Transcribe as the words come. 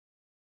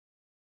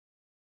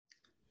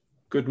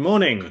Good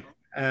morning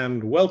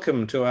and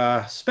welcome to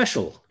our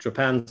special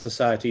Japan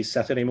Society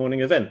Saturday morning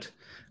event,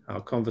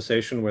 our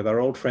conversation with our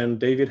old friend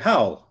David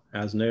Howell,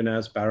 as known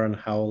as Baron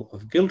Howell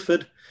of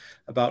Guildford,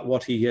 about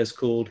what he has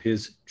called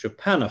his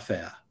Japan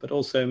affair, but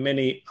also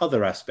many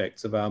other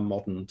aspects of our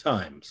modern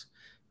times.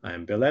 I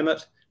am Bill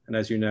Emmott, and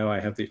as you know, I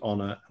have the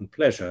honor and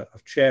pleasure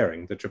of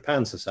chairing the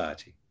Japan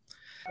Society.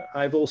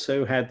 I've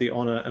also had the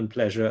honor and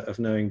pleasure of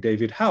knowing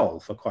David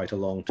Howell for quite a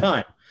long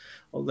time,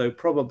 although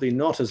probably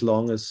not as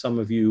long as some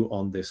of you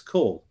on this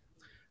call.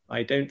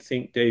 I don't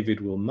think David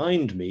will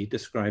mind me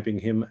describing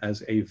him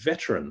as a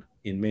veteran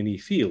in many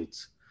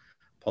fields: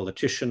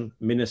 politician,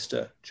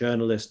 minister,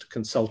 journalist,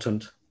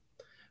 consultant,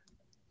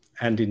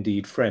 and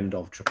indeed friend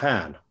of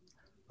Japan.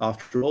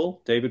 After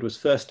all, David was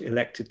first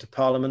elected to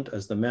Parliament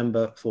as the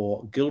member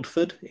for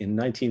Guildford in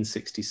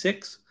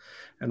 1966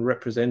 and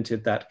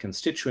represented that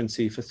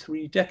constituency for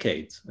 3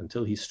 decades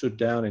until he stood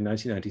down in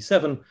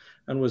 1997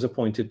 and was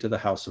appointed to the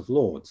House of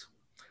Lords.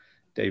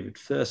 David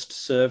first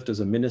served as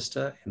a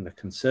minister in the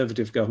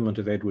Conservative government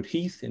of Edward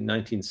Heath in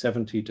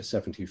 1970 to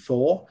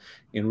 74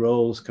 in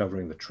roles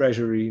covering the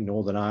Treasury,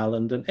 Northern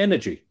Ireland and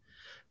energy.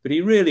 But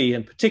he really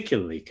and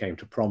particularly came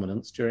to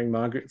prominence during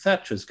Margaret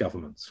Thatcher's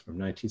governments from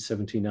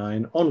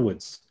 1979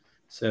 onwards,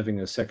 serving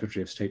as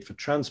Secretary of State for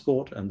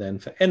Transport and then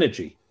for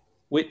Energy,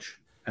 which,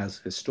 as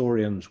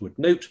historians would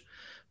note,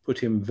 put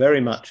him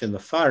very much in the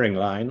firing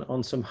line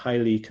on some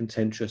highly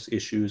contentious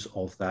issues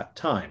of that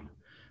time: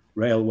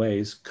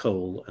 railways,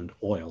 coal, and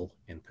oil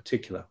in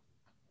particular.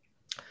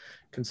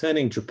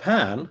 Concerning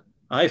Japan,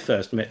 I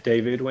first met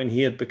David when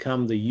he had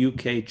become the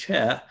UK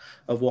chair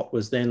of what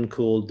was then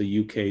called the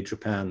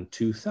UK-Japan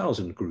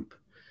 2000 group,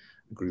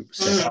 a group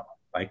set up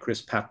by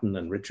Chris Patton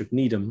and Richard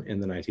Needham in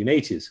the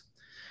 1980s.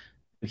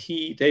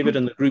 David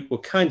and the group were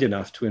kind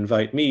enough to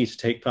invite me to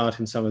take part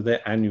in some of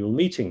their annual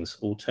meetings,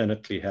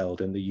 alternately held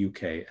in the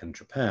UK and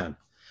Japan.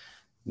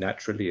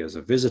 Naturally, as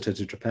a visitor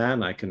to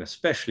Japan, I can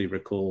especially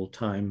recall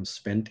time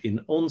spent in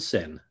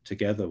onsen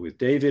together with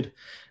David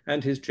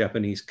and his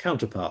Japanese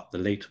counterpart, the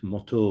late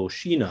Moto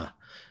Shina,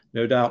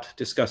 no doubt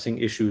discussing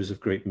issues of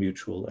great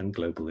mutual and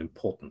global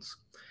importance.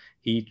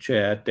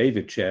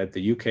 David chaired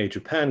the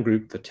UK-Japan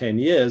group for 10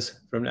 years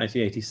from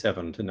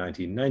 1987 to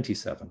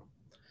 1997.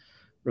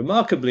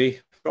 Remarkably,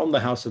 from the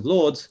House of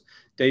Lords,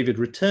 David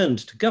returned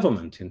to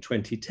government in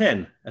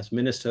 2010 as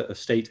Minister of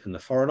State in the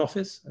Foreign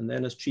Office and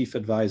then as Chief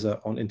Advisor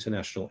on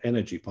International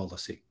Energy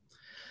Policy.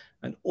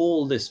 And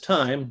all this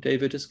time,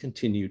 David has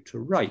continued to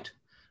write,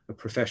 a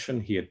profession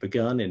he had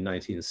begun in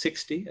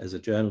 1960 as a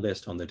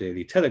journalist on the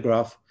Daily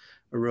Telegraph,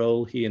 a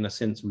role he in a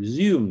sense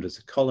resumed as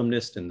a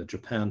columnist in the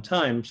Japan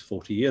Times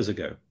 40 years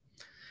ago.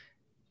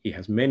 He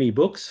has many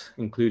books,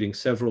 including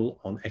several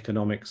on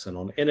economics and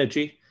on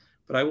energy,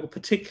 but I will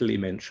particularly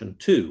mention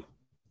 2.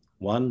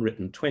 One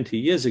written 20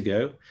 years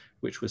ago,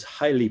 which was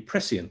highly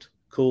prescient,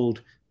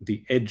 called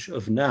The Edge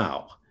of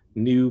Now: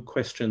 New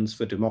Questions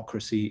for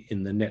Democracy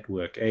in the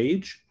Network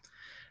Age,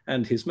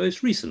 and his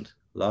most recent,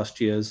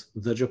 last year's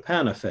The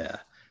Japan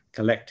Affair,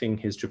 collecting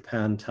his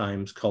Japan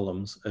Times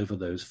columns over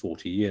those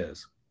 40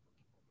 years.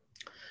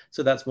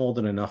 So that's more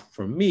than enough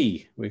from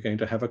me. We're going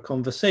to have a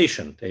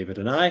conversation, David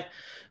and I,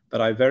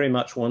 but I very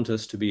much want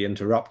us to be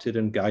interrupted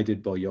and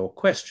guided by your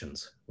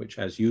questions, which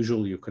as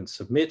usual you can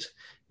submit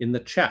in the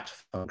chat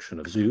function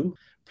of Zoom.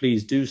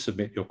 Please do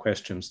submit your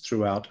questions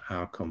throughout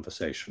our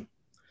conversation.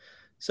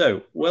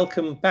 So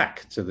welcome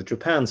back to the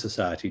Japan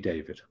Society,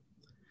 David.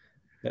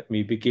 Let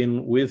me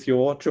begin with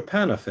your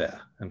Japan affair,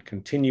 and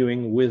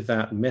continuing with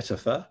that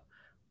metaphor,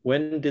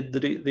 when did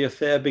the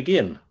affair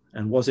begin,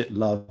 and was it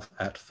love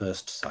at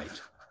first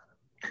sight?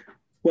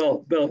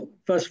 Well, Bill,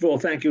 first of all,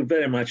 thank you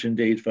very much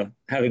indeed for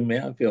having me.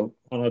 I feel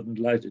honored and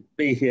delighted to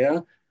be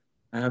here.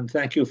 And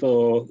thank you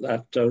for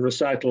that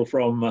recital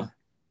from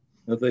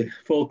the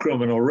full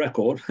criminal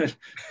record.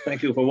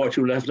 Thank you for what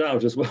you left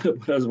out as well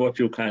as what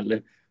you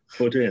kindly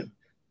put in.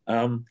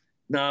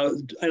 Now,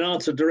 in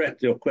answer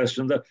directly to your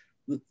question,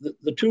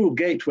 the 2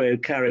 gateway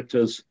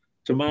characters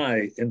to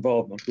my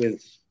involvement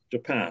with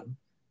Japan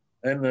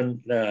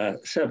in the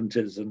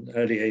 70s and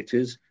early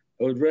 80s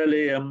were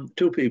really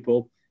 2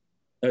 people.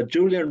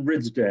 Julian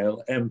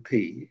Ridsdale,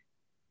 MP,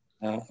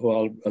 who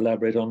I'll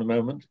elaborate on in a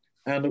moment,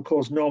 and of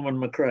course Norman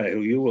McRae,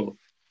 who you will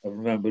have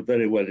remembered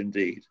very well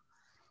indeed,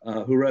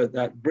 who wrote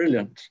that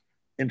brilliant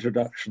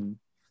introduction.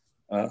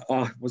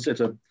 Was it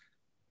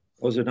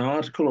an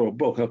article or a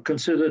book?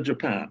 Consider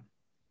Japan,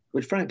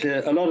 which frankly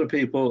a lot of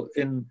people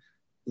in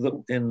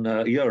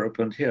Europe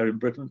and here in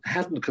Britain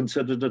hadn't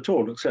considered at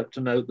all, except to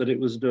note that it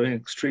was doing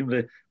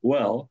extremely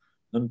well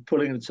and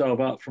pulling itself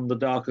up from the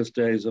darkest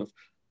days of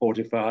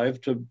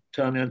 45 to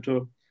turn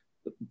into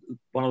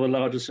one of the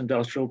largest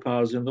industrial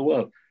powers in the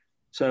world.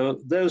 So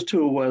those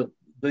 2 were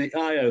the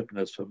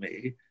eye-openers for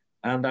me.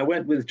 And I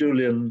went with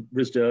Julian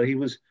Ridsdale. He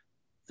was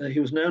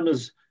known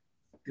as,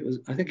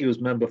 I think he was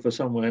member for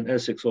somewhere in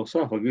Essex or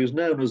Suffolk. He was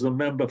known as the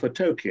member for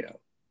Tokyo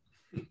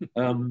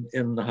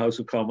in the House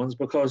of Commons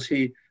because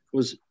he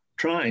was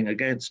trying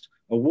against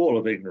a wall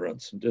of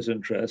ignorance and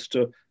disinterest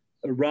to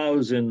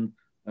arouse in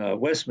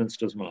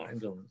Westminster's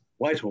mind and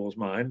Whitehall's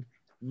mind,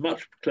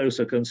 much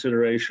closer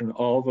consideration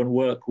of and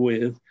work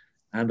with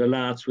and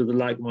alliance with the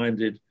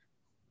like-minded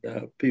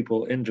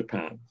people in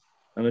Japan,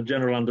 and a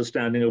general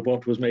understanding of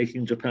what was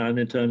making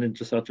Japan turn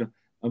into such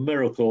a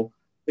miracle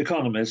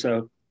economy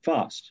so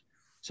fast.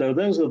 So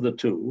those are the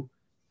two.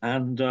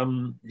 And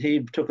he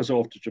took us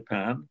off to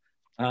Japan.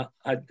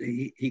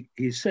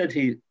 He said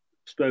he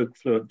spoke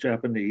fluent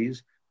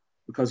Japanese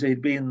because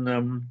he'd been,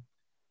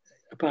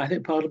 I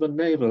think, part of a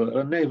naval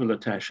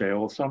attaché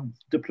or some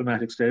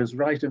diplomatic status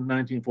right in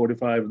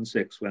 1945 and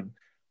 6 when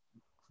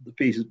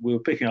we were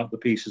picking up the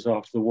pieces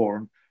after the war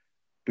and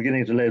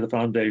beginning to lay the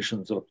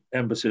foundations of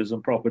embassies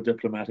and proper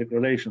diplomatic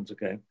relations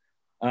again.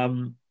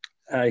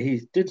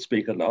 He did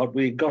speak a lot.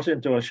 We got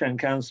into a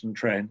Shinkansen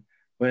train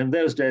where in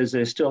those days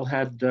they still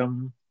had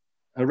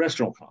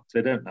restaurant carts.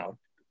 They don't now, of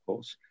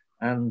course.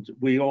 And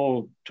we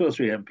all, 2 or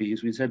 3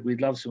 MPs, we said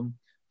we'd love some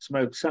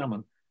smoked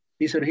salmon.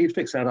 He said he'd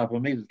fix that up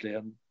immediately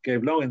and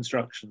gave long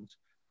instructions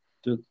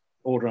to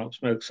order up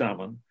smoked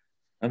salmon.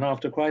 And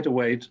after quite a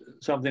wait,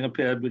 something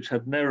appeared which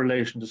had no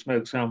relation to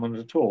smoked salmon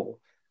at all,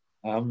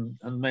 and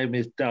made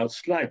me doubt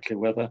slightly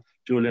whether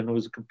Julian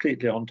was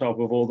completely on top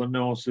of all the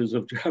nuances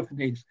of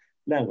Japanese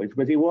language.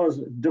 But he was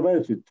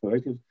devoted to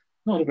it. He's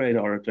not a great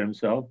orator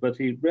himself, but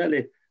he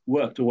really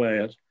worked away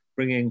at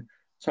bringing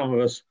some of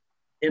us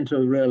into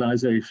the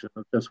realization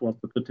of just what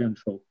the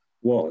potential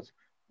was.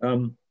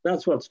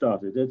 That's what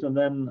started it. And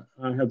then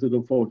I had the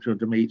good fortune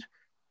to meet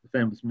the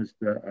famous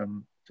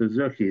Mr.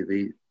 Suzuki,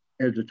 the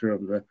editor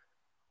of the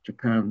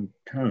Japan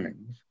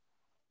Times,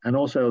 and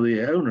also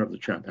the owner of the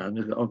Japan,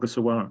 Mr.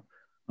 Ogasawara.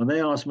 And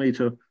they asked me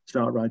to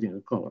start writing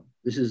a column.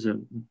 This is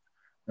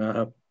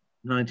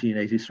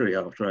 1983,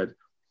 after I'd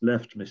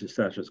left Mrs.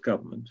 Thatcher's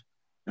government.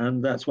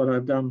 And that's what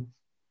I've done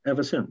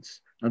ever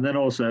since. And then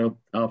also,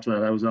 after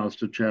that, I was asked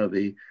to chair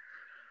the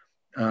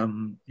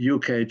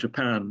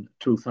UK-Japan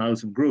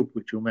 2000 group,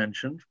 which you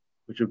mentioned,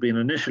 which had been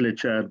initially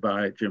chaired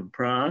by Jim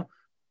Pryor,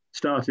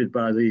 started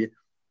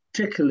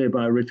particularly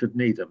by Richard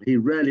Needham. He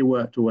really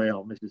worked away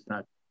on Mrs.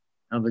 Thatcher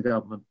and the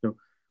government to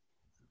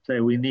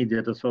say we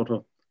needed a sort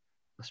of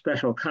a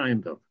special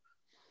kind of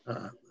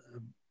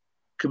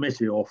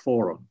committee or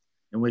forum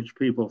in which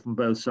people from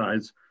both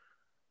sides,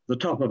 the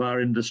top of our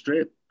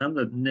industry and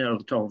near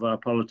the top of our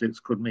politics,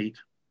 could meet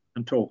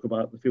and talk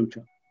about the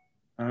future.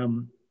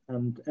 And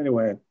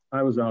anyway,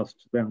 I was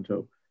asked then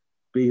to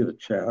be the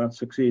chair,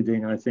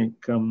 succeeding, I think,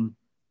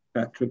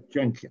 Patrick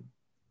Jenkin.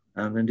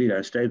 And indeed,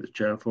 I stayed the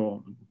chair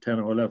for 10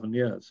 or 11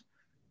 years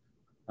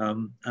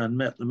and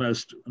met the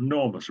most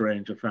enormous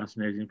range of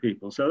fascinating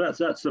people. So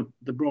that's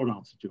the broad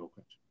answer to your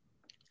question.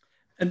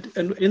 And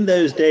in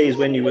those days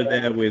when you were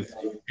there with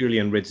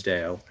Julian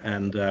Ridsdale,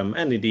 and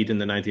indeed in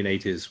the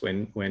 1980s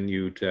when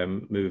you'd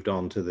moved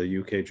on to the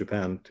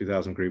UK-Japan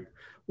 2000 group,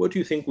 what do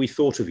you think we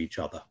thought of each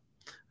other,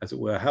 as it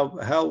were?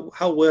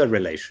 How were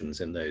relations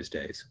in those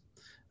days?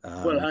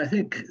 Well, I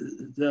think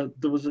there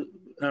was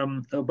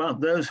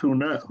about those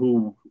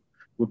who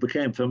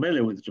became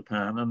familiar with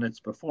Japan and its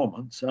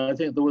performance. I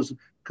think there was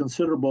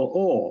considerable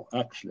awe,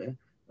 actually,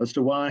 as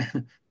to why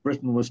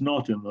Britain was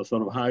not in the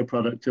sort of high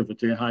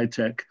productivity, high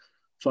tech,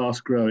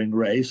 fast growing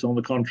race. On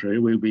the contrary,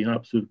 we've been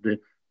absolutely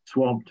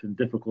swamped in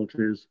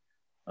difficulties,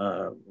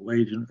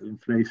 wage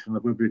inflation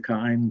of every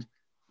kind,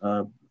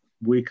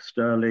 weak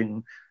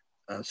sterling,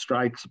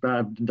 strikes,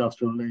 bad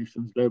industrial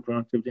relations, low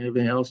productivity, and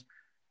everything else.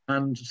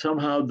 And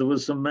somehow there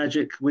was some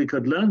magic we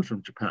could learn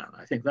from Japan.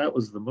 I think that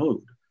was the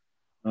mood.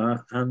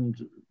 And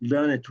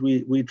learn it,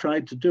 we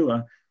tried to do.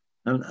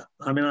 And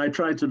I mean, I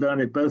tried to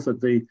learn it both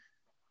at the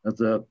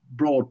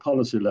broad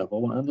policy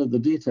level and at the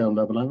detail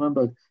level. I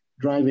remember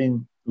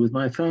driving with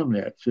my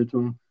family actually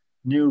to a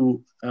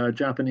new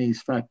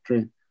Japanese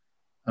factory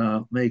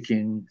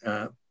making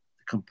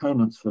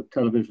components for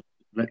television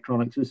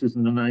electronics. This is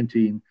in the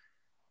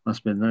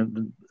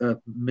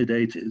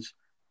mid-80s.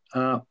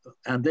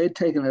 And they'd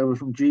taken over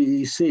from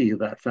GEC,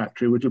 that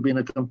factory, which had been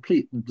a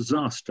complete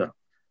disaster.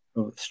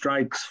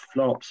 Strikes,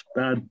 flops,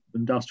 bad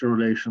industrial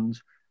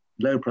relations,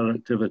 low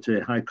productivity,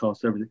 high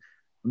cost, everything.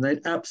 And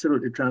they'd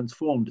absolutely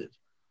transformed it.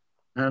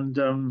 And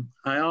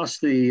I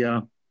asked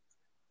the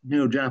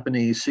new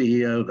Japanese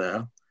CEO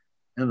there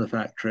in the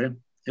factory,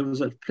 it was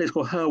a place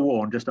called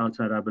Howell, just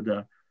outside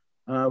Aberdeen,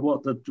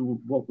 what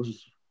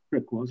was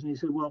trick was. And he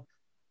said, well,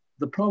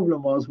 the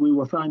problem was we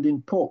were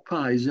finding pork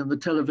pies in the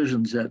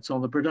television sets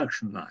on the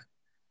production line.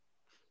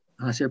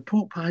 And I said,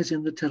 pork pies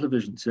in the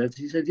television sets?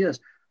 He said, yes,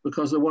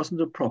 because there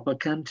wasn't a proper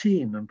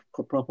canteen and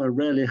proper,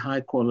 really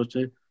high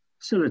quality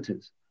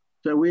facilities.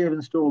 So we have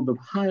installed the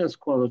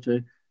highest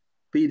quality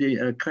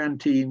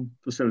canteen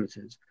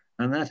facilities,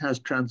 and that has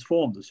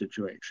transformed the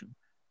situation.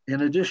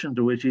 In addition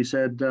to which he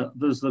said,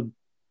 there's the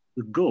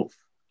Gulf.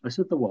 I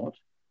said, the what?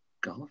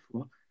 Gulf?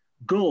 What?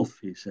 Gulf,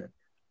 he said.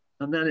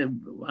 And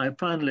then I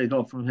finally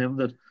got from him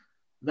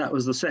that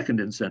was the second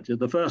incentive.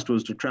 The first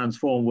was to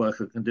transform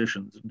worker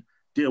conditions and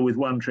deal with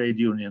one trade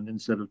union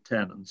instead of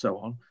 10 and so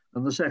on.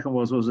 And the second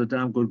was a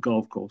damn good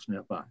golf course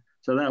nearby.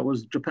 So that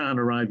was Japan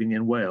arriving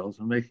in Wales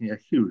and making a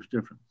huge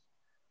difference.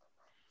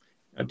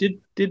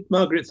 Did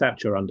Margaret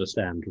Thatcher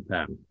understand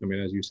Japan? I mean,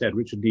 as you said,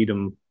 Richard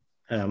Needham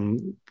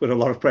put a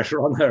lot of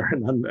pressure on her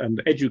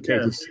and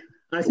educated. Yes,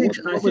 I think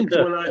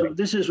well,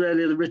 this is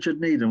really the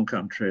Richard Needham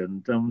country,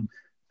 and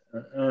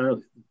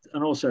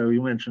also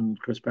you mentioned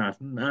Chris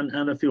Patton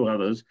and a few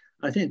others.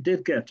 I think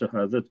did get to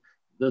her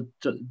that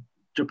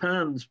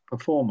Japan's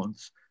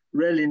performance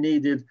really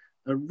needed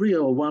a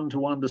real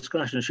one-to-one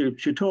discussion.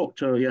 She talked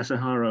to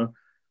Yasuhiro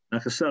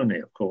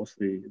Nakasone, of course,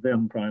 the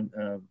then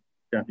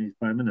Japanese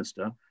Prime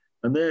Minister,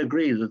 and they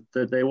agreed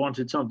that they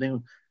wanted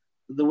something.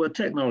 There were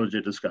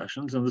technology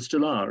discussions, and there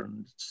still are,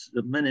 and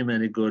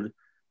many good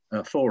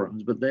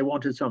forums, but they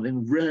wanted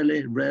something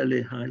really,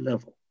 really high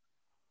level.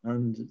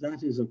 And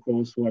that is, of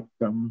course, what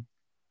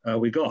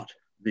we got.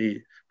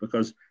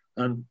 Because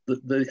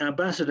the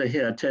ambassador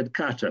here, Ted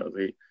Kato,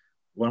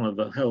 one of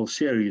the whole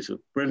series of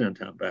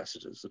brilliant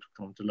ambassadors that have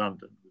come to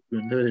London,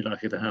 we've been really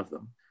lucky to have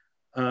them.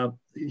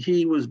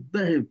 He was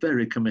very,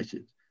 very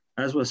committed,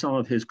 as were some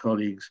of his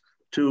colleagues,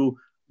 to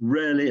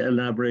really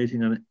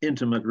elaborating an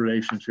intimate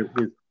relationship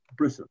with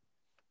Britain.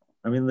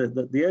 I mean,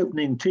 the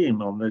opening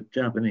team on the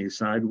Japanese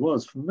side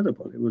was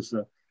formidable. It was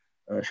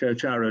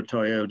Shoichiro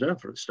Toyoda,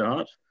 for a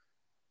start.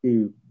 He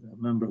a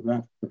member of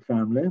that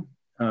family.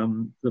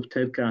 The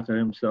Ted Kato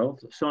himself.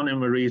 Sonia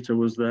Morita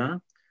was there.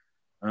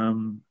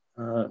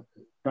 Tadehara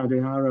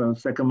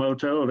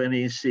Sakamoto of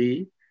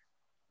NEC.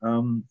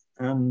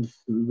 And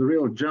the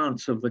real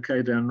giants of the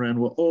Keidan Ren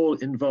were all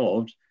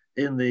involved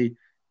in the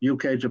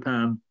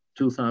UK-Japan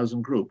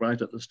 2000 group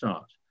right at the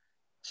start.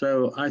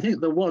 So I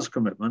think there was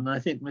commitment. I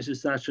think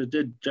Mrs. Thatcher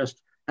did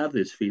just have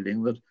this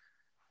feeling that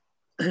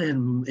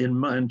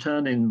in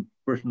turning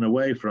Britain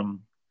away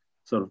from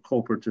sort of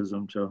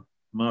corporatism to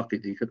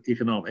market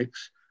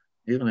economics,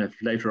 even if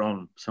later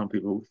on some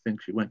people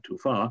think she went too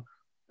far,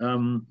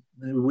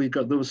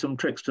 there was some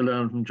tricks to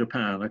learn from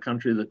Japan, a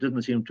country that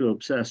didn't seem too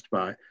obsessed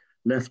by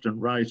left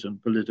and right and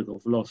political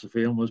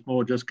philosophy and was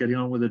more just getting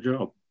on with the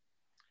job.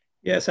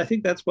 Yes, I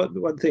think that's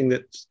one thing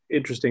that's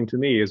interesting to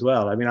me as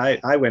well. I mean,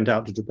 I went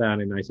out to Japan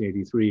in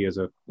 1983 as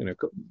a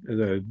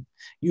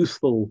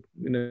youthful,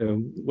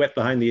 wet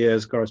behind the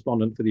ears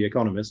correspondent for The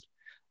Economist.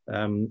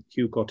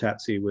 Hugh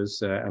Cortazzi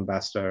was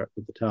ambassador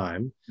at the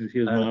time.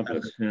 He was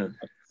marvelous, yeah.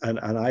 And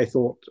I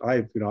thought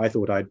I'd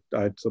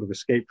sort of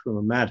escaped from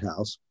a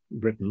madhouse,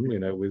 Britain,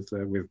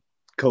 with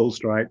coal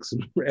strikes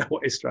and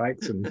railway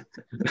strikes and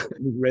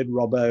Red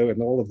Robbo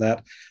and all of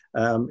that,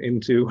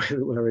 into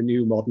a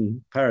new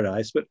modern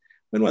paradise. But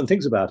when one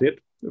thinks about it,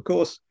 of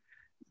course,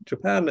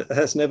 Japan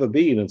has never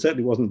been, and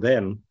certainly wasn't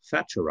then,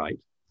 Thatcherite.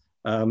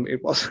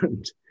 It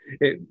wasn't.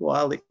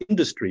 While the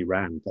industry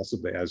ran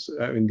possibly as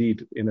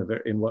indeed in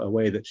a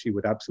way that she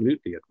would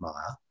absolutely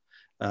admire,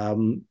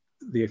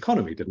 the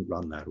economy didn't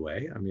run that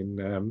way. I mean,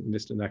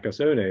 Mr.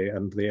 Nakasone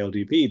and the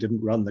LDP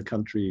didn't run the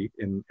country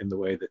in the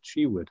way that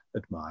she would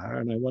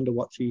admire. And I wonder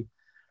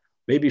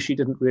maybe she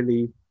didn't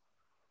really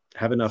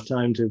have enough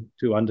time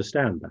to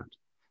understand that.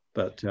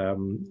 But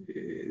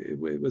it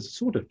was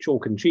sort of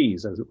chalk and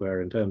cheese, as it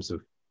were, in terms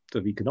of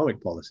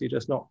economic policy,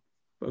 just not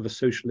of a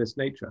socialist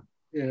nature.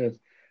 Yes.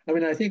 I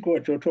mean, I think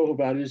what you're talking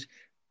about is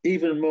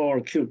even more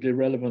acutely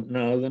relevant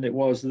now than it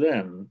was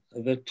then.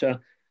 That,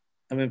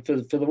 I mean, for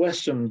the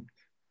Western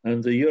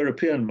and the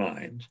European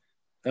mind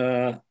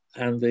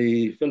and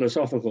the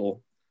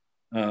philosophical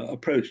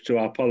approach to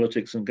our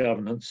politics and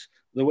governance,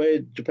 the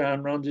way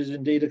Japan runs is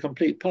indeed a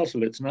complete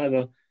puzzle. It's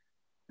neither,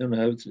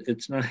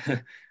 it's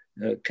neither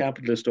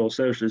capitalist or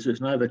socialist.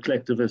 It's neither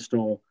collectivist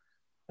or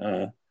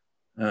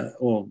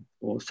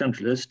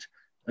centralist.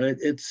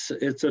 It's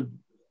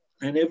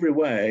in every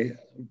way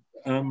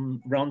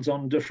runs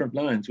on different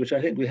lines, which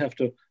I think we have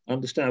to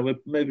understand. We'll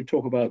maybe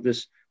talk about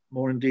this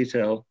more in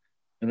detail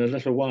in a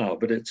little while,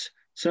 but it's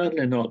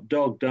certainly not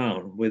dogged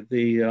down with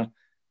the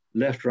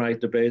left-right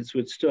debates,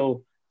 which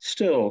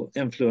still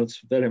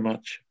influence very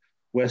much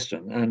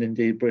Western and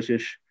indeed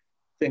British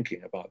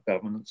thinking about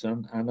governance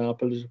and our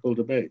political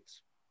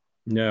debates.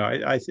 No,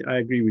 I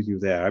agree with you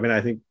there. I mean,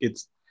 I think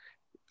it's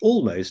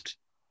almost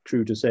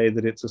true to say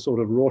that it's a sort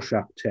of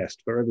Rorschach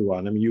test for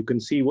everyone. I mean, you can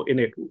see what in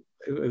it,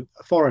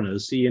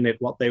 foreigners see in it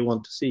what they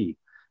want to see.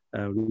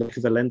 Lech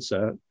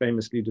Walesa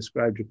famously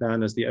described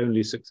Japan as the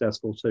only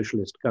successful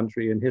socialist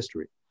country in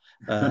history,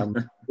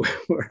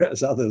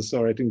 whereas others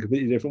saw it in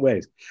completely different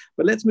ways.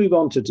 But let's move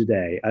on to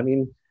today. I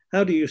mean,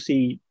 how do you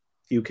see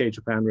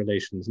UK-Japan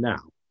relations now,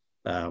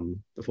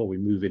 before we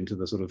move into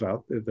the sort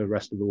of the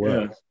rest of the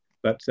world? Yeah.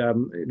 But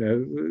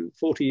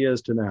 40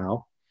 years to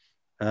now,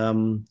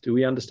 do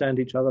we understand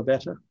each other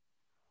better?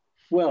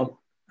 Well,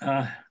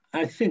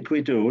 I think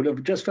we do.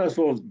 Just first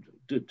of all,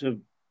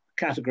 to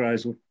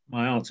categorize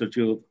my answer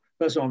to you,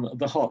 first on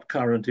the hot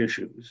current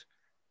issues,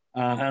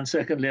 and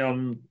secondly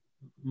on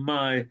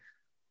my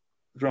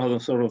rather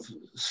sort of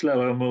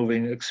slower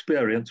moving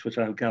experience, which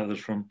I've gathered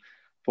from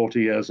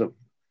 40 years of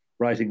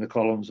writing the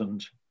columns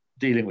and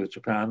dealing with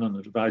Japan and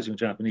advising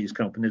Japanese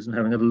companies and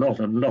having a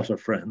lot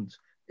of friends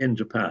in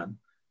Japan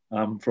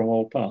from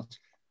all parts.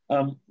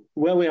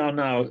 Where we are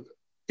now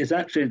is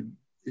actually,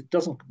 it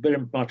doesn't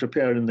very much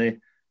appear in the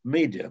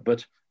media,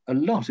 but a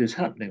lot is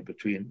happening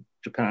between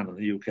Japan and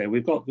the UK.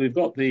 We've got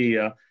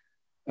the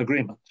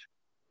agreement,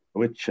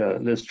 which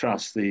Liz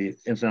Truss, the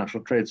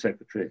International Trade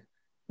Secretary,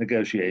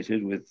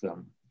 negotiated with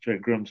Jerry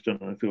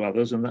Grimston and a few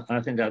others, and I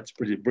think that's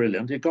pretty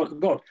brilliant. It got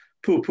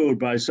poo-pooed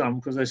by some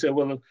because they said,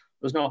 well,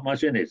 there's not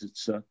much in it.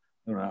 It's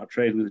our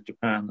trade with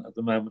Japan at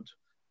the moment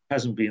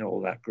hasn't been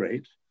all that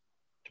great.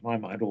 To my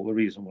mind, all the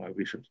reason why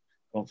we should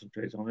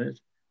concentrate on it,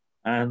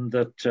 and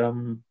that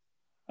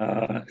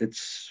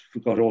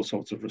we've got all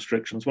sorts of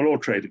restrictions. Well, all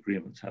trade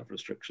agreements have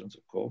restrictions,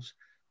 of course,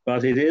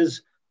 but it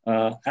is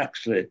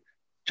actually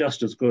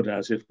just as good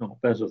as, if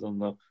not better than,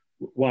 the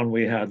one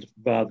we had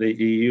via the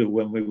EU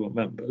when we were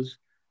members.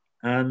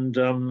 And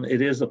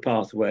it is a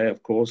pathway,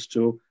 of course,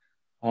 to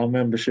our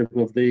membership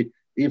of the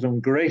even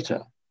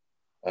greater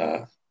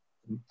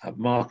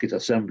market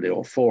assembly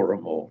or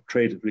forum or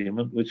trade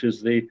agreement, which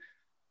is the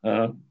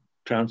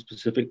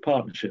Trans-Pacific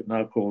Partnership,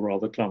 now called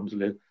rather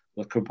clumsily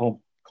the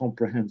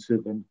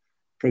Comprehensive and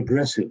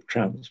Progressive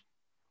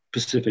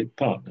Trans-Pacific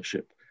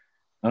Partnership,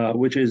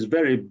 which is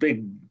very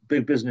big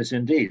business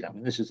indeed. I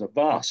mean, this is a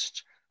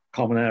vast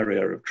common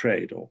area of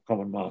trade or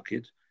common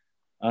market,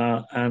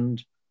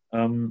 and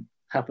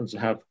happens to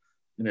have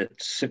in it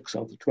 6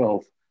 of the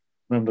 12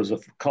 members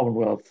of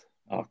Commonwealth,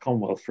 our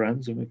Commonwealth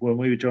friends, and when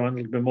we join,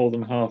 it'll be more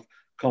than half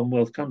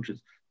Commonwealth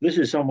countries. This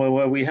is somewhere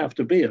where we have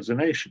to be as a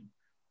nation,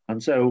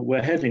 and so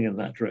we're heading in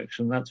that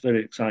direction. That's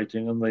very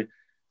exciting, and the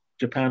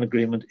Japan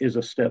agreement is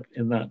a step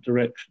in that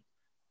direction.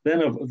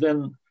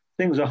 Then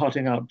things are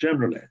hotting up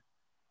generally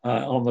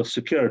on the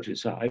security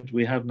side.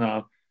 We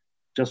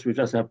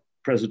just had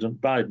President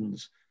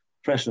Biden's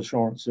fresh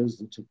assurances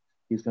that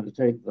he's going to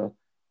take the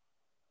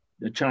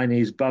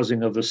Chinese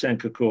buzzing of the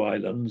Senkaku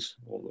Islands,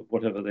 or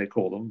whatever they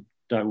call them,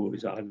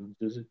 Diaoyu's Islands,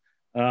 is it,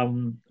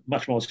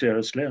 much more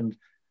seriously, and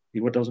he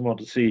doesn't want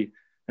to see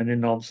any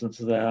nonsense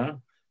there.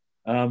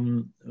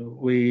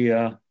 We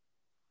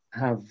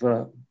have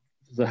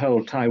the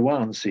whole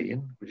Taiwan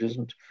scene, which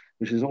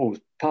is always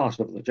part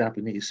of the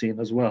Japanese scene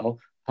as well,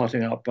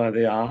 hotting up by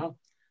the hour,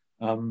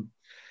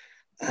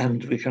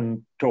 and we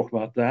can talk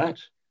about that.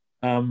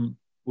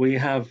 We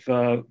have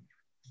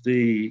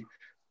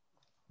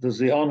there's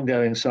the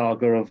ongoing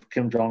saga of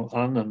Kim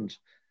Jong-un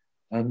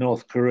and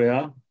North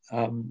Korea,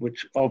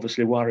 which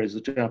obviously worries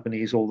the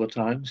Japanese all the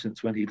time,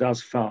 since when he does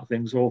fire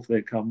things off,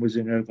 they come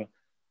whizzing over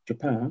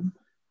Japan,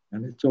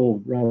 and it's all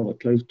rather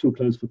too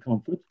close for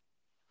comfort.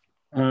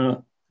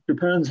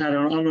 Japan's had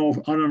an on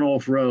and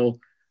off role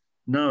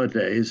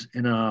nowadays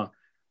in our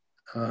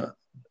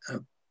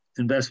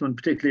investment,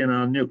 particularly in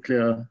our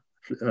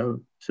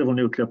civil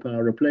nuclear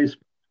power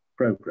replacement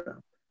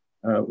program.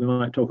 We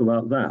might talk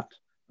about that.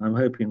 I'm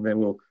hoping they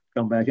will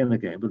come back in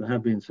again, but there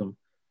have been some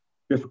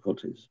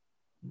difficulties.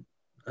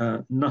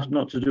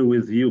 Not to do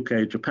with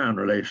UK-Japan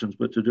relations,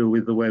 but to do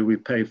with the way we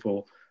pay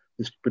for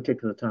this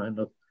particular kind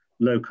of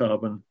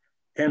low-carbon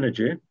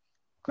energy.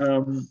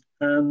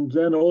 And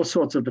then all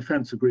sorts of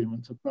defense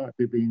agreements have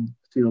partly been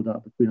sealed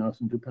up between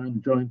us and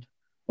Japan, joint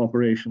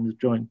operations,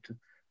 joint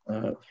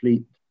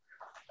fleet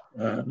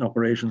and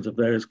operations of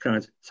various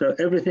kinds. So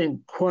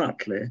everything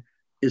quietly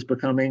is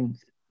being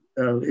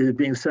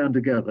sewn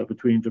together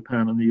between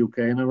Japan and the UK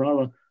in a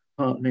rather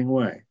heartening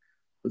way.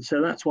 But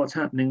so that's what's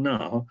happening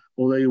now,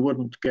 although you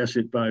wouldn't guess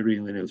it by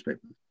reading the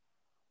newspapers.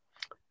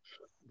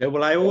 Yeah,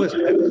 well, I've always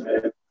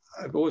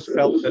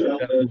felt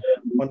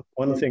that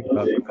one thing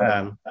about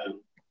Japan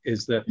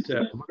is that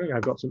I'm wondering,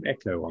 I've got some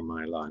echo on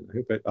my line. I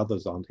hope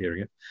others aren't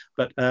hearing it.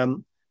 But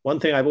one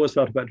thing I've always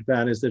felt about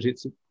Japan is that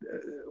it's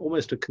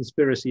almost a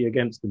conspiracy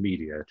against the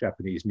media,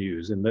 Japanese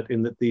news, in that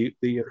the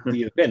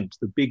event,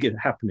 the big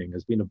happening,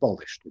 has been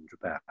abolished in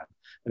Japan,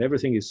 and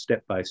everything is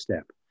step by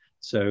step.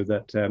 So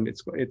that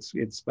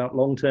it's about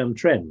long-term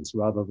trends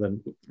rather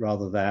than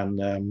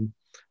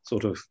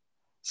sort of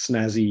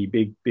snazzy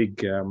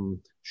big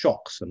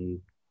shocks and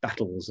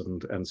battles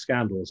and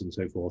scandals and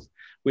so forth,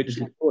 which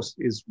of course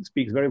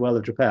speaks very well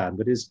of Japan,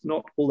 but is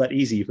not all that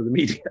easy for the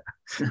media.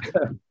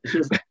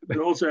 But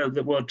also,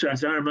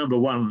 I remember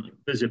one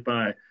visit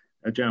by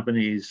a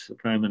Japanese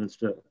Prime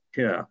Minister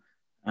here,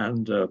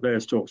 and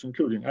various talks,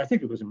 including, I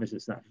think it was in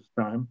Mrs. Thatcher's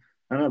time,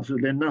 and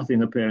absolutely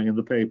nothing appearing in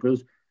the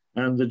papers.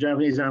 And the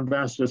Japanese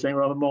ambassador saying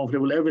rather mournfully,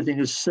 well, everything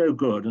is so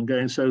good and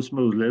going so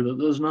smoothly that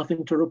there's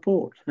nothing to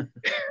report.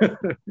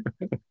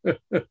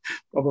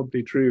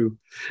 Probably true.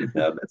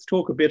 Let's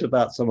talk a bit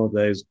about some of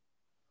those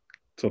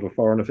sort of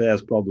foreign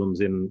affairs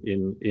problems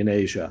in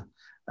Asia.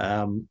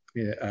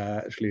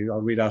 Actually,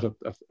 I'll read out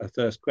a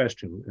first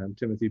question.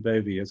 Timothy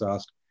Bovey has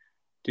asked,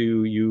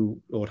 do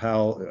you, Lord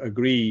Howell,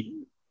 agree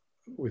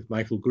with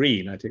Michael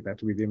Green? I take that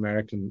to be the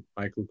American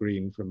Michael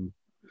Green from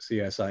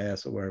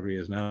CSIS or wherever he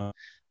is now,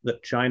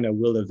 that China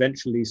will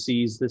eventually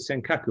seize the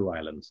Senkaku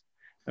Islands.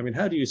 I mean,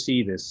 how do you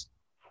see this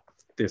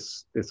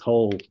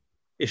whole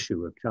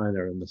issue of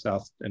China and the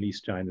South and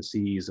East China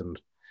Seas and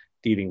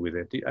dealing with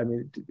it? I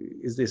mean,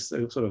 is this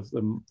sort of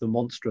the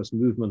monstrous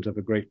movement of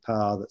a great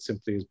power that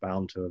simply is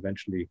bound to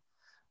eventually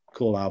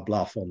call our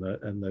bluff on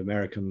the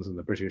Americans and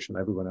the British and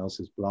everyone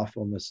else's bluff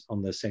on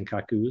the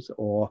Senkakus,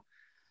 or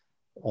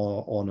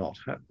or not?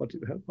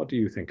 What do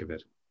you think of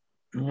it?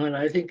 Well,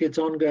 I think it's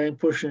ongoing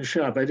push and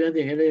shove. I don't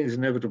think anything's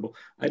inevitable.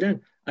 I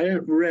don't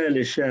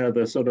really share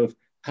the sort of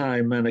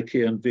high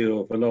Manichaean view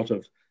of a lot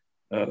of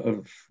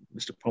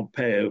Mr.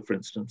 Pompeo, for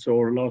instance,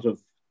 or a lot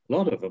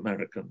of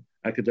American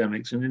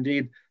academics, and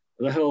indeed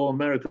the whole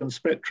American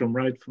spectrum,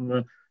 right from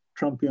the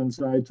Trumpian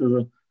side to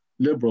the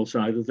liberal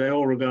side, that they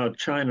all regard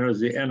China as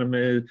the enemy.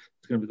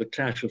 It's going to be the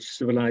clash of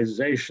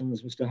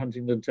civilizations, Mr.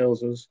 Huntington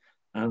tells us,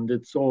 and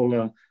it's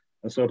all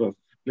a sort of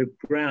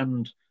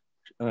grand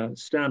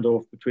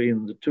standoff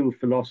between the two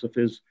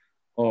philosophies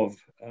of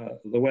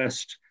the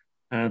West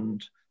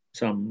and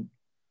some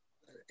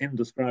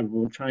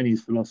indescribable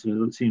Chinese philosophy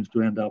that seems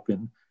to end up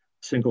in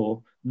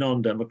single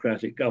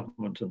non-democratic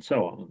government and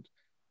so on.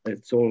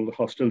 It's all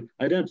hostile.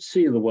 I don't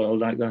see the world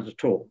like that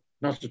at all,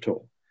 not at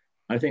all.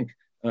 I think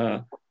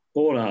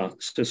all our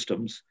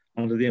systems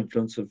under the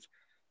influence of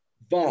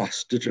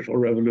vast digital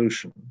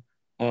revolution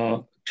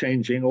are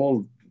changing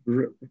all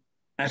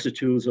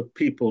attitudes of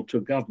people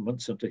to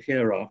governments and to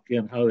hierarchy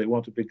and how they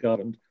want to be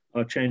governed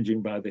are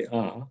changing by the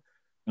hour.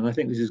 And I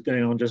think this is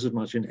going on just as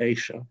much in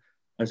Asia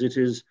as it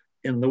is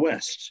in the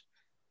West.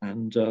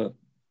 And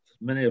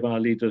many of our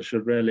leaders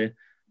should really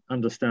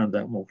understand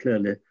that more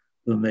clearly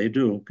than they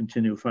do,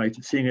 continue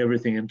fighting, seeing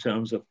everything in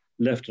terms of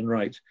left and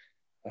right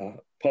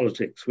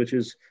politics, which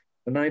is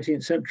the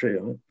 19th century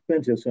or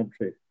 20th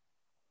century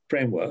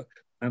framework,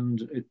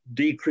 and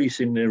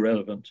decreasingly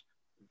relevant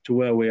to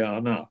where we are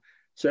now.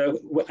 So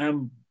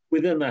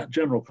within that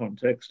general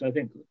context, I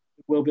think it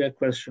will be a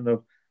question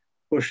of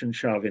push and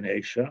shove in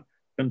Asia,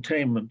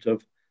 containment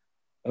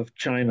of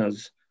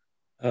China's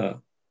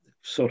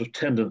sort of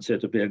tendency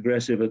to be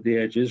aggressive at the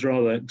edges,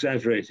 rather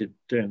exaggerated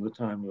during the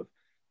time of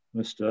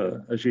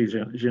Mr. Xi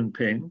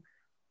Jinping.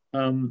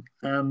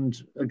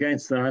 And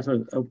against that,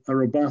 a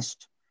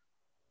robust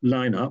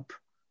lineup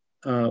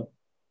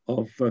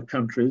of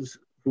countries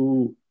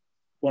who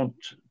want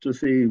to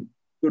see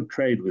good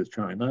trade with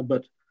China,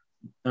 but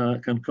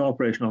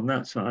cooperation on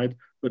that side,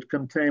 but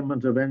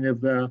containment of any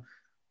of their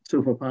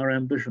superpower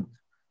ambitions.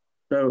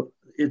 So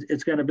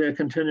it's going to be a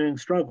continuing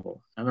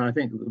struggle. And I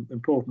think it's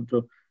important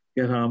to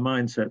get our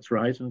mindsets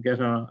right and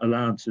get our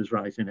alliances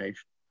right in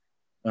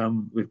Asia.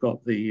 We've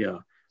got the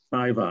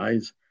Five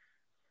Eyes,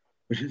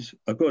 which is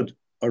a good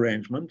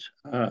arrangement,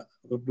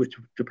 which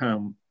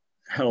Japan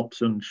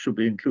helps and should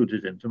be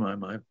included into my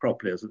mind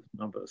properly as a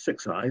number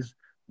Six Eyes.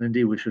 And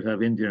indeed, we should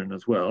have India in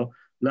as well,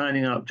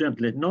 lining up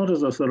gently, not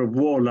as a sort of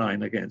war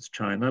line against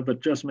China,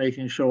 but just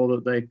making sure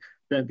that they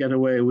don't get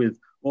away with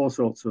all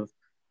sorts of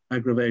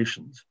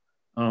aggravations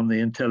on the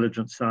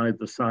intelligence side,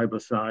 the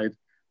cyber side,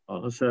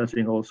 on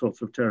asserting all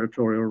sorts of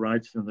territorial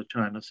rights in the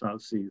China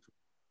South Seas.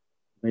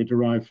 They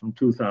derive from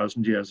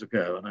 2,000 years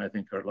ago, and I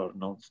think are a lot of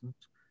nonsense,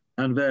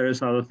 and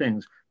various other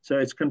things. So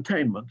it's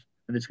containment,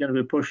 and it's going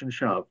to be push and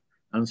shove.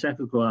 And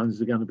Senkaku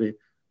Islands are going to be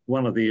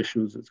one of the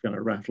issues that's going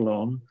to rattle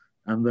on.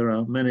 And there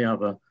are many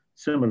other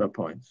similar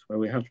points where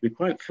we have to be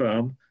quite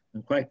firm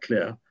and quite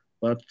clear,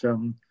 but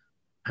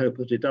hope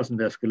that it doesn't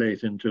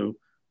escalate into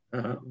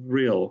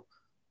real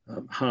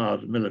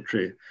hard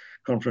military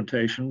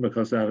confrontation,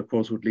 because that, of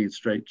course, would lead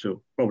straight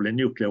to probably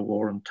nuclear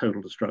war and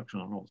total destruction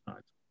on all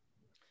sides.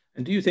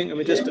 And do you think, I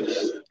mean, just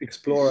to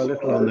explore a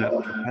little on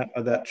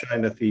that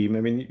China theme,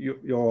 I mean,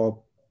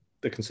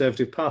 the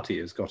Conservative Party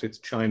has got its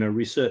China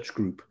research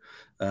group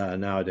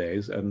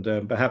nowadays, and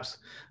perhaps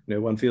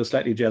one feels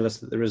slightly jealous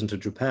that there isn't a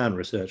Japan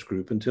research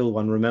group until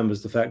one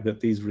remembers the fact that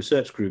these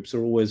research groups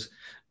are always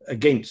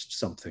against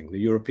something. The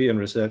European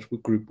research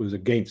group was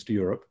against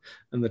Europe,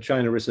 and the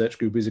China research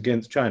group is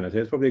against China. So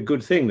it's probably a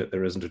good thing that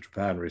there isn't a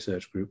Japan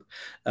research group.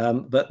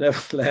 But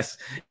nevertheless,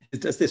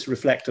 does this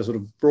reflect a sort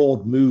of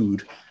broad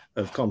mood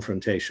of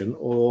confrontation,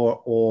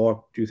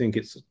 or do you think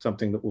it's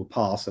something that will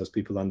pass as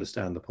people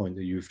understand the point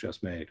that you've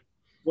just made?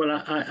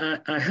 Well,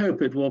 I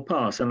hope it will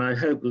pass, and I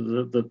hope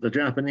that the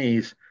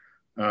Japanese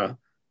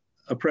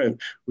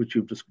approach, which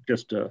you've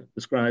just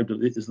described,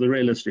 is the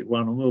realistic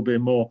one and will be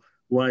more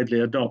widely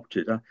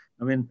adopted. I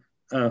mean,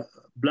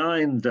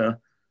 blind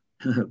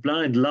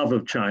love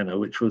of China,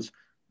 which was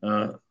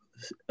a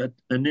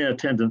near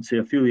tendency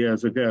a few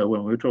years ago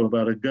when we were talking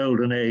about a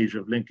golden age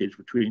of linkage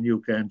between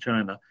UK and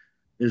China,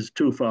 is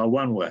too far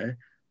one way.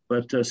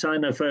 But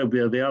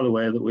Sinophobia the other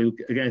way, that we,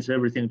 against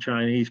everything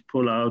Chinese,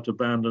 pull out,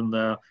 abandon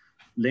their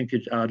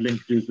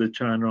linkages with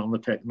China on the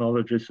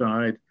technology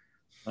side,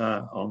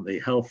 on the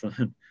health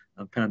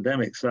and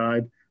pandemic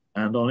side,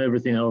 and on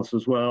everything else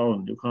as well.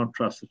 And you can't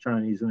trust the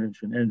Chinese in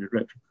any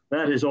direction.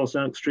 That is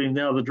also an extreme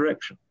the other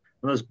direction.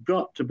 And there's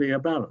got to be a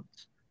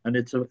balance. And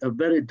it's a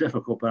very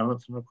difficult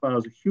balance and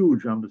requires a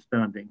huge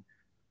understanding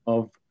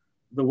of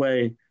the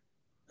way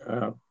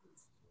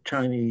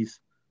Chinese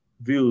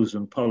views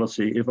and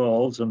policy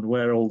evolves and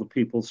where all the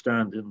people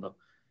stand in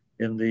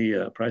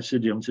the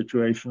Presidium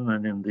situation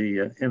and in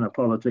the inner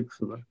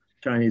politics of the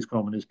Chinese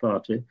Communist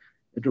Party.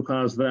 It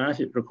requires that.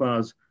 It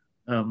requires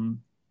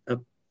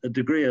a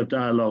degree of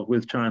dialogue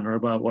with China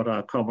about what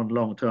our common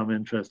long-term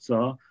interests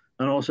are,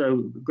 and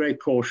also great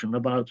caution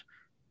about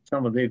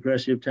some of the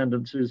aggressive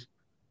tendencies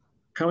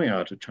coming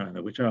out of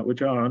China, which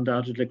are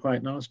undoubtedly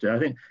quite nasty. I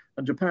think,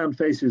 and Japan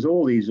faces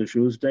all these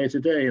issues day to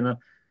day, and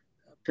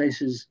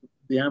faces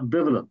the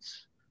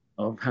ambivalence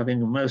of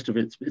having most of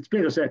its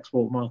biggest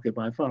export market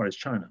by far is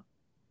China.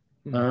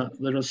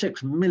 There are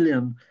 6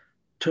 million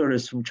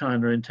tourists from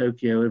China in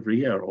Tokyo every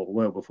year, or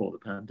well before the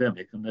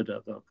pandemic, and no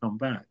doubt they'll come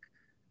back.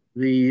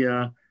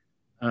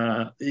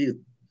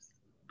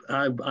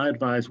 I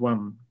advise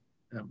one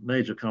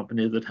major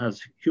company that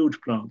has huge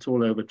plants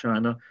all over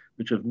China,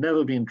 which have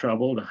never been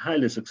troubled, are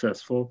highly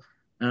successful,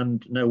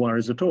 and no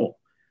worries at all.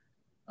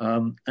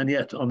 And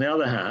yet, on the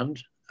other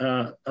hand,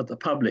 at the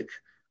public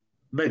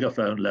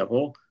megaphone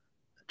level,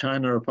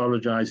 China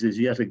apologizes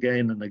yet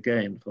again and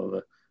again for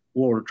the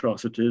war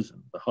atrocities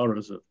and the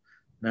horrors of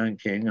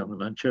Nanking and the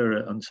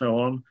Manchuria and so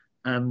on.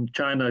 And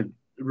China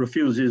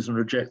refuses and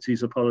rejects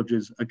these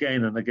apologies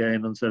again and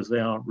again and says they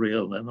aren't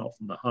real, they're not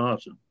from the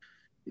heart. And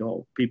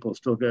your people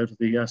still go to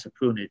the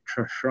Yasukuni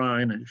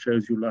shrine, and it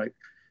shows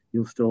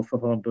you're still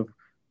fond of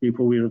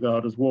people we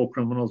regard as war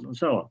criminals and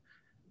so on.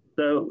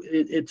 So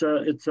it's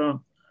a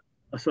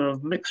sort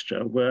of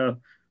mixture where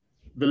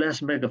the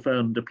less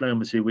megaphone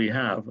diplomacy we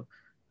have,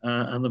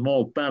 and the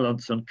more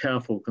balanced and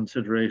careful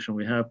consideration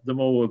we have, the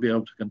more we'll be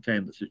able to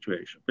contain the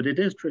situation. But it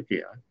is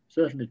tricky,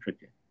 certainly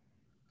tricky.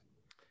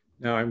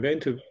 Now I'm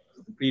going to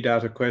read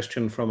out a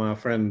question from our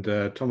friend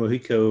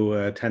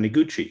Tomohiko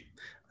Taniguchi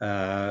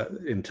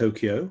in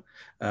Tokyo,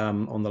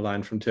 on the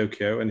line from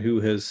Tokyo, and who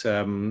has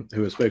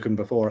spoken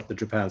before at the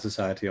Japan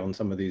Society on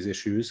some of these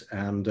issues.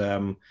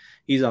 And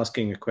he's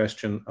asking a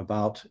question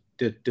about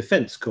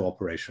defense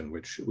cooperation,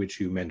 which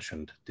you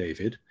mentioned,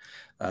 David.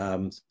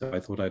 So I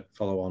thought I'd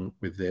follow on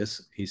with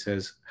this. He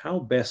says, how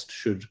best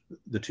should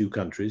the two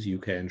countries,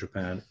 UK and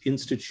Japan,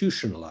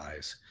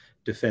 institutionalize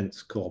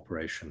defense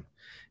cooperation?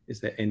 Is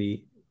there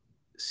any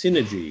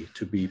synergy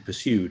to be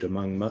pursued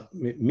among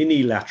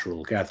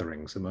minilateral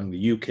gatherings among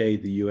the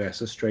UK, the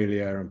US,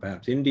 Australia, and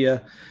perhaps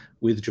India,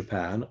 with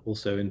Japan,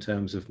 also in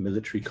terms of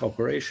military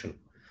cooperation?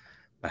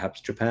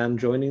 Perhaps Japan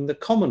joining the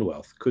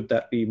Commonwealth. Could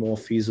that be more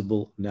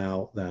feasible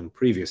now than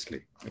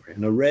previously? Okay,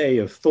 an array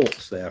of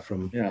thoughts there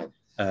from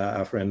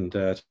our friend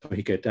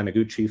Tomohiko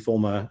Taniguchi,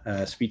 former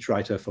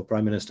speechwriter for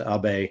Prime Minister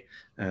Abe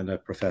and a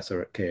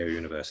professor at Keio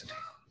University.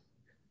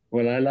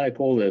 Well, I like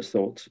all those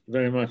thoughts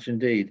very much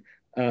indeed.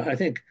 I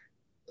think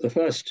the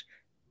first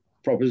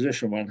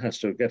proposition one has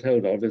to get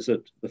hold of is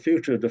that the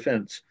future of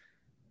defense,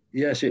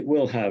 yes, it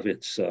will have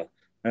its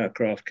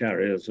aircraft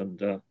carriers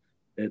and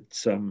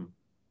its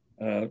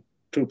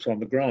troops on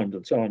the ground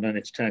and so on, and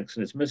its tanks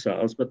and its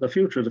missiles, but the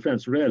future of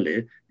defense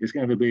really is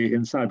going to be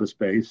in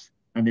cyberspace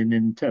and in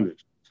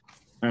intelligence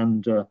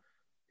and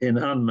in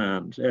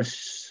unmanned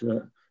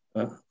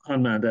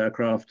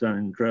aircraft and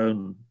in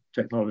drone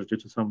technology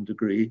to some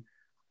degree,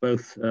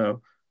 both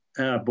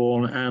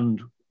airborne and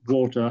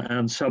water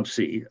and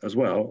subsea as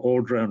well,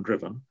 all drone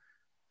driven.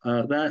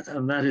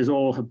 That is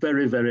all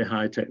very, very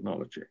high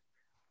technology.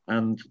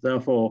 And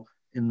therefore,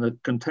 in the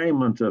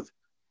containment of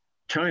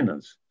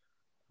China's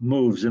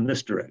moves in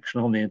this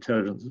direction on the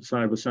intelligence and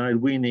cyber side,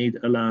 we need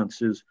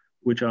alliances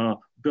which are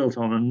built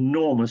on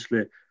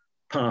enormously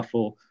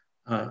powerful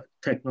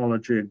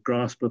technology,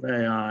 grasp of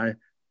AI,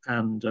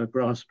 and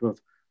grasp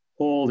of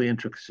all the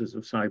intricacies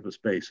of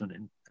cyberspace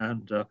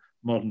and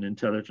modern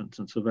intelligence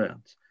and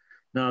surveillance.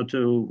 Now,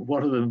 to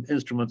what are the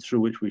instruments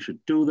through which we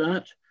should do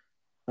that?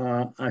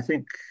 I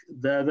think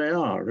there they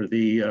are,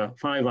 the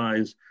Five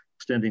Eyes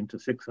extending to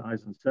Six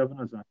Eyes and Seven,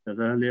 as I said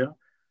earlier.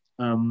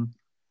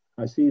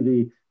 I see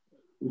the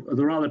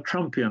rather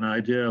Trumpian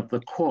idea of the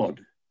Quad.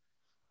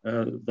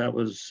 That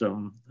was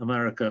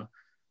America,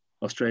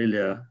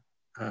 Australia,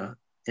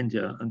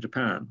 India, and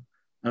Japan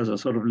as a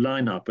sort of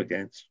lineup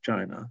against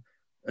China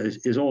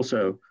is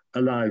also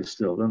alive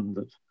still, and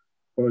that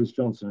Boris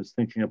Johnson is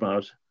thinking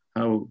about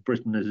how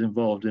Britain is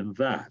involved in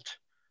that.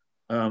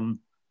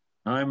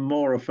 I'm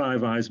more a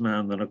Five Eyes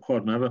man than a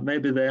Quad man, but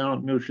maybe they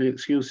aren't mutually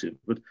exclusive.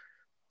 But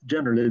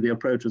generally, the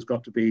approach has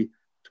got to be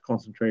to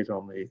concentrate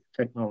on the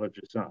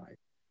technology side.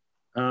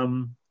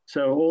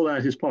 So all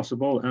that is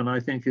possible, and I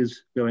think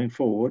is going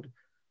forward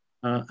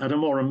at a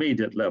more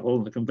immediate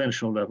level, the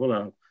conventional level,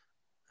 our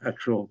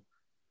actual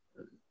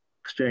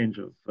exchange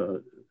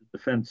of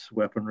defense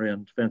weaponry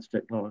and defense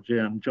technology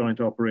and joint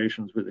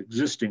operations with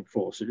existing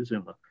forces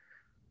in the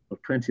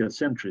 20th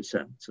century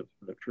sense of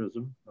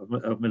militarism,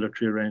 of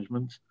military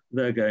arrangements.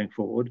 They're going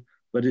forward,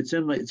 but it's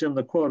in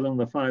the Quad and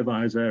the Five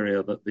Eyes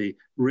area that the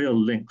real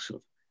links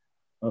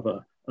of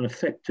an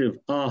effective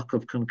arc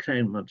of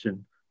containment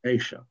in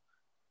Asia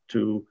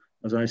to,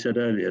 as I said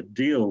earlier,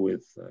 deal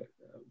with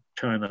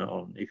China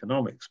on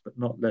economics, but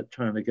not let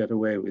China get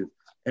away with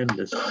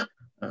endless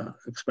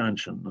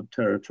expansion and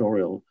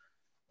territorial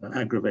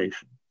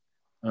aggravation.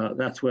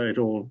 That's where it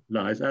all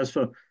lies. As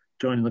for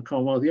joining the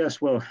Commonwealth, yes,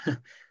 well,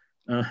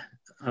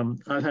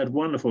 I've had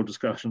wonderful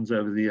discussions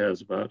over the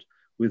years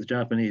with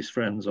Japanese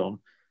friends on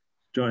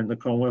joining the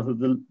Commonwealth.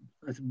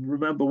 I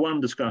remember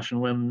one discussion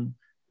when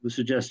it was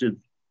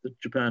suggested that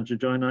Japan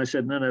should join. I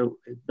said, no,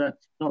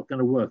 that's not going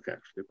to work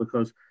actually,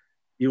 because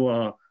you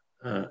are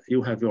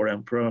you have your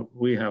emperor,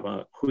 we have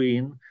our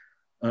queen,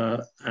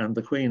 and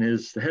the queen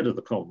is the head of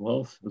the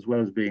Commonwealth, as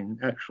well as being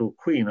actual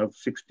queen of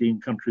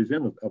 16 countries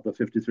of the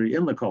 53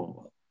 in the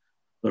Commonwealth,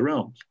 the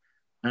realms.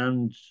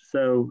 And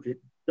so it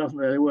doesn't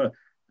really work.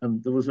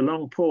 And there was a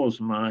long pause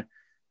from my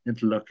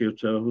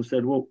interlocutor who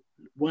said, well,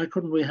 why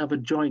couldn't we have a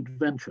joint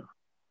venture?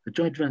 A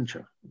joint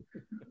venture.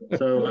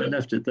 So I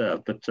left it there,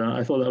 but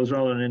I thought that was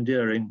rather an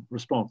endearing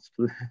response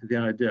to the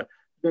idea.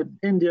 But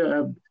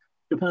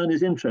Japan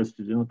is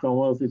interested in the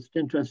Commonwealth. It's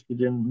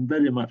interested in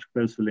very much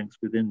closer links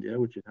with India,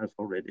 which it has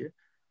already,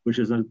 which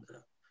is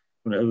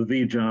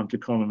the giant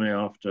economy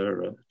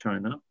after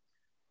China,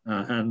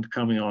 and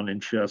coming on in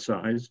sheer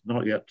size,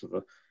 not yet to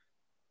the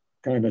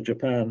China,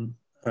 Japan,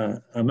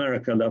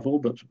 America level,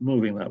 but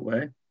moving that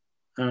way.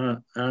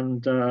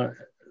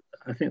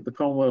 I think the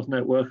Commonwealth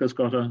network has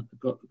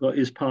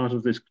is part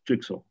of this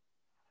jigsaw.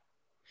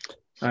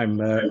 I'm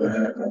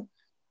going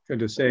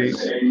to say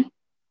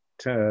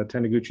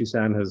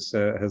Taniguchi-san has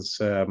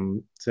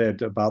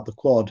said about the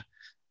Quad,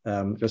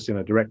 just in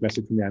a direct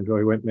message from Andrew,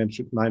 he won't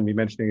mind me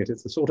mentioning it.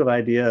 It's the sort of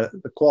idea,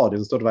 the Quad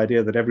is the sort of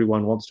idea that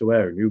everyone wants to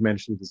own. You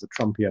mentioned it as a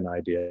Trumpian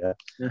idea.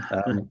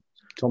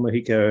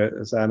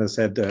 Tomohiko-san has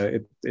said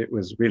it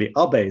was really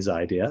Abe's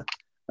idea.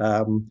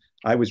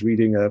 I was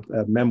reading a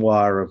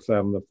memoir of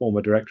the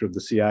former director of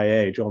the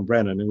CIA, John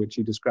Brennan, in which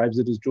he describes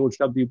it as George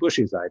W.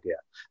 Bush's idea.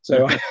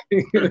 So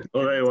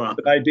an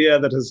idea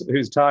that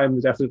whose time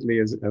definitely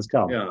has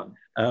come. Yeah.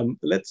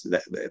 It's a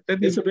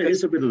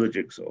bit of the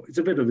jigsaw. It's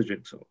a bit of the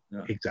jigsaw.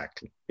 Yeah.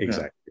 Exactly.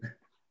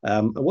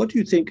 Yeah. What do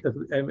you think of,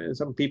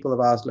 some people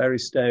have asked, Larry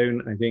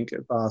Stone, I think,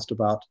 have asked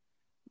about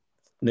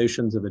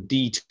notions of a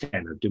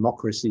D10, of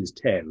democracies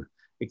 10,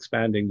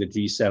 expanding the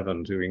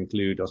G7 to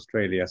include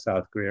Australia,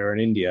 South Korea, and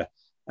India.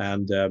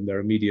 And there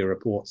are media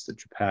reports that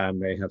Japan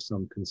may have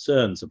some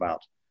concerns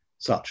about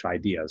such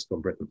ideas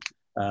from Britain.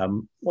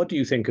 What do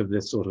you think of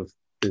this sort of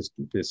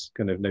this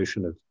kind of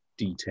notion of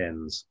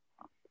D10s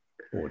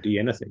or D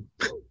anything?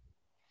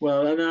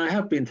 Well, and I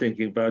have been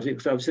thinking about it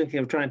because I was thinking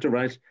of trying to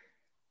write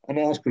an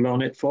article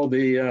on it for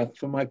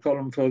my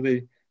column for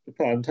the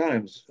Japan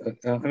Times.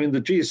 I mean,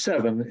 the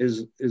G7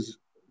 is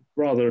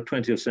rather a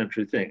 20th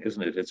century thing,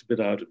 isn't it? It's a bit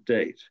out of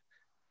date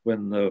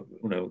when the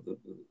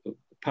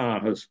power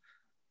has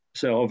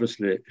so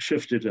obviously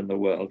shifted in the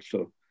world,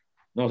 so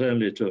not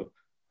only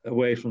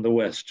away from the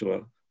West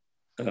to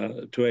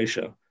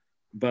Asia,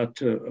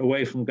 but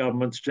away from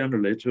governments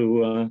generally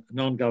to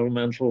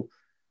non-governmental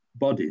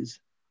bodies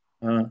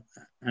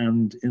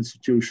and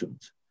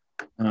institutions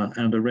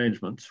and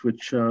arrangements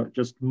which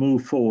just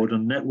move forward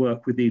and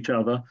network with each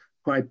other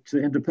quite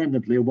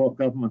independently of what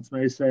governments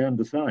may say and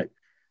decide.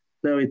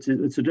 So it's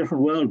a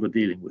different world we're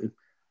dealing with.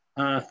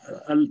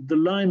 The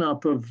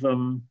lineup of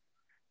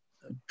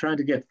trying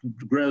to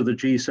grow the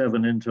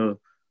G7 into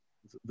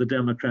the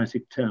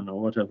democratic 10 or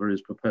whatever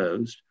is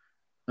proposed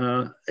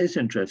is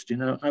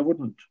interesting. I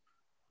wouldn't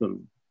sort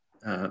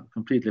of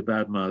completely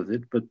badmouth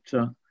it, but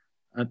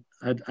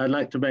I'd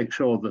like to make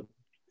sure that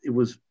it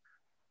was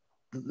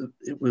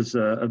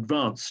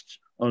advanced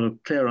on a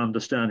clear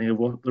understanding of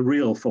what the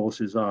real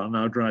forces are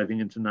now driving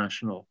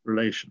international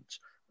relations.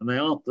 And they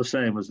aren't the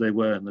same as they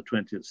were in the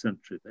 20th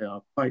century. They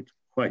are quite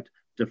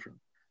different.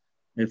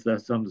 If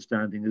that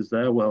understanding is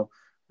there, well,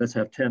 let's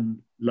have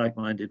 10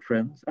 like-minded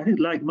friends. I think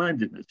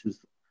like-mindedness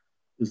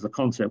is the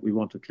concept we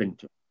want to cling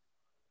to.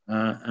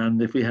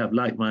 And if we have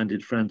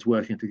like-minded friends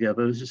working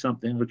together, this is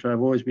something which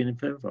I've always been in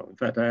favor of. In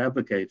fact, I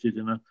advocated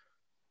in a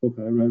book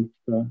I wrote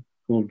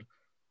called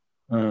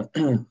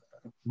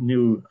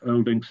New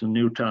Old Inks and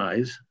New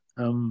Ties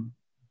 9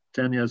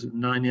 years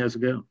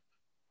ago.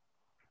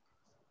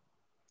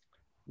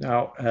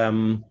 Now,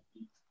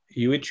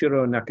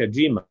 Yuichiro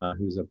Nakajima,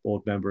 who's a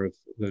board member of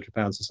the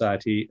Japan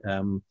Society,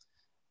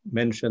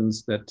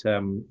 mentions that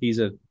he's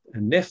a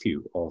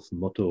nephew of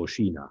Moto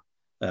Shina,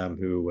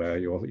 who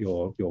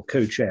your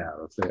co-chair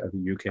of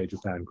the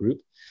UK-Japan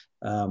group.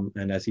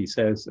 And as he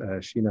says,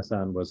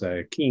 Shina-san was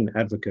a keen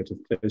advocate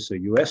of closer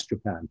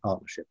US-Japan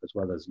partnership as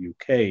well as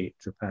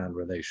UK-Japan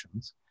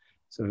relations.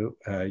 So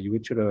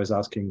Yuichiro is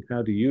asking,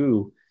 how do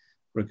you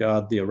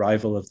regard the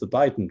arrival of the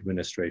Biden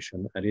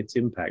administration and its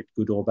impact,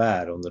 good or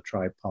bad, on the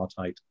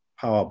tripartite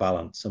power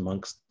balance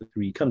amongst the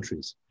three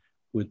countries?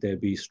 Would there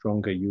be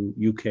stronger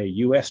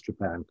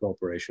UK-US-Japan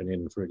cooperation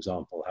in, for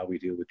example, how we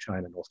deal with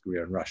China, North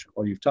Korea, and Russia?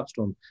 Well, you've touched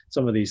on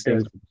some of these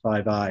things, with the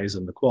Five Eyes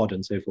and the Quad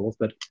and so forth,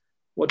 but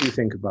what do you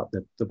think about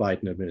the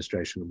Biden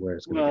administration and where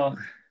it's going to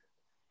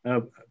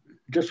go?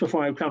 Just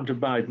before I come to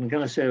Biden,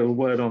 can I say a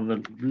word on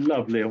the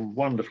lovely and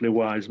wonderfully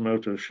wise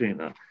Moto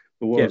Shina,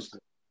 who was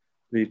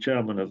the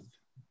chairman of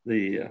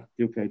the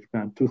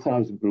UK-Japan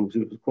 2000 groups.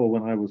 It was called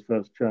when I was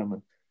first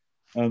chairman.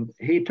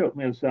 He took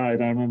me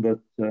aside, I remember,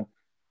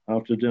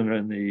 after dinner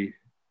in the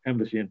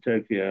embassy in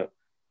Tokyo.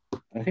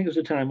 I think it was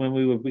a time when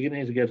we were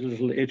beginning to get a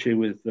little itchy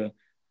with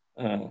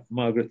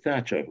Margaret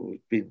Thatcher, who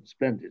had been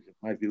splendid in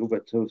my view,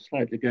 but was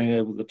slightly going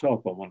over the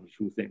top on one or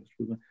two things.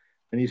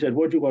 And he said,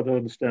 what you've got to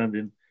understand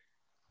in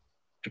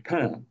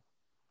Japan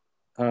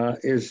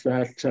is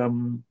that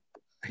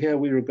here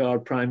we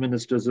regard prime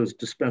ministers as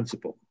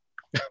dispensable.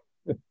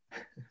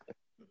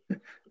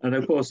 And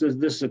of course,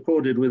 this is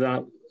accorded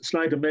without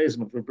slight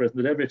amazement for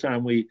Britain that every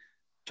time we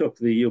took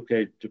the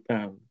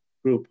UK-Japan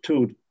group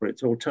to for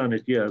its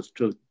alternate years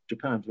to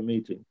Japan for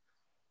meeting,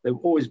 they were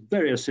always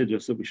very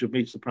assiduous that we should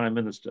meet the prime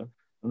minister.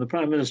 And the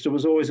prime minister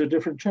was always a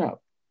different chap.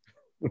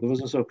 There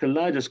was a sort of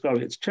kaleidoscope.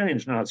 It's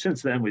changed now.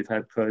 Since then, we've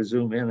had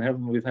Koizumi,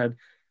 and we've had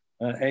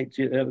 8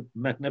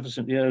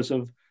 magnificent years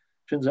of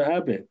Shinzo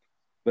Abe.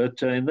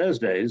 But in those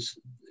days,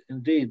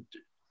 indeed,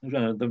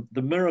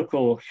 the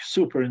miracle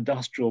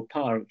super-industrial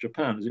power of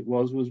Japan, as it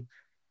was,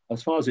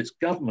 as far as its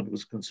government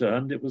was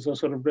concerned, it was a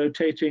sort of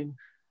rotating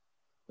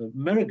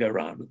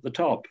merry-go-round at the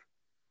top.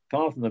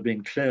 Apart from there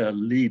being clear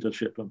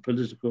leadership and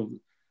political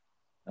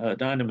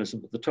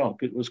dynamism at the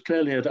top, it was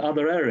clearly at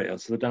other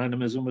areas the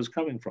dynamism was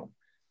coming from.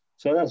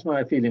 So that's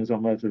my feelings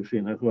on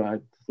Motoshino, who I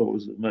thought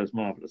was the most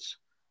marvelous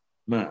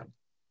man.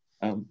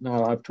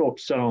 Now I've talked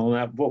so on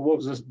that. What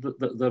was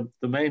the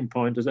main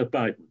point? Is that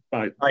Biden?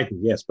 Biden,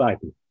 yes,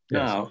 Biden.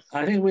 Yes. Now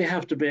I think we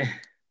have to be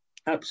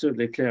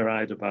absolutely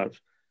clear-eyed about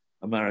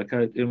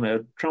America. You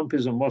know,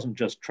 Trumpism wasn't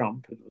just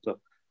Trump. It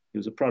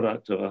was a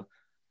product of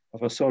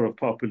a sort of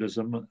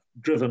populism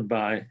driven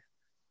by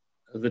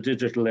the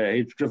digital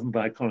age, driven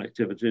by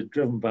connectivity,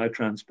 driven by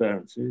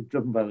transparency,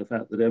 driven by the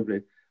fact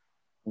that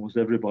almost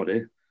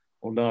everybody,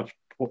 or large,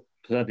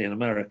 certainly in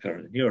America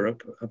and in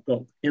Europe, have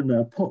got in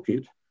their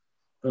pocket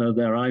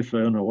their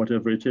iPhone or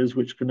whatever it is,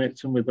 which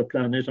connects them with the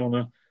planet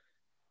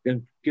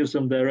and gives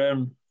them their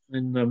own,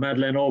 in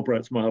Madeleine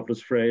Albright's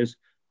marvelous phrase,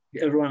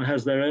 everyone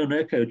has their own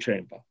echo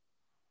chamber.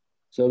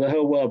 So the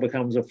whole world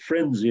becomes a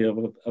frenzy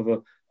of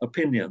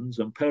opinions,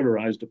 and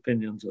polarized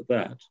opinions at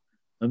that.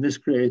 And this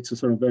creates a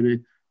sort of very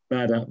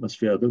bad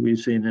atmosphere that we've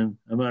seen in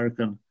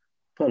American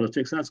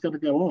politics. That's going to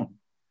go on.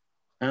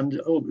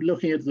 And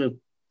looking at the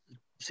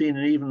scene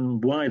in an even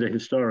wider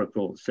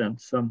historical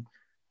sense,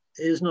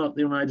 is not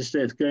the United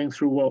States going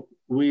through what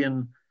we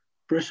in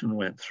Britain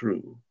went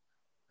through,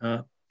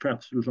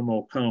 perhaps a little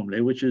more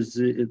calmly, which is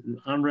the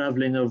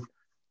unraveling of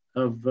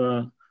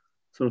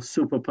sort of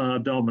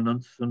superpower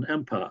dominance and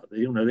empire.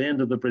 You know, the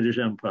end of the British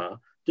Empire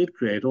did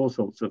create all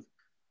sorts of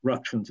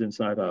ructions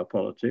inside our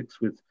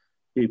politics, with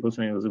people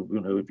saying,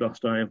 you know, we've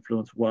lost our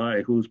influence.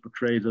 Why? Who's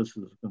betrayed us?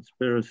 There's a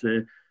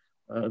conspiracy.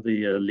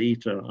 The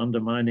elite are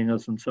undermining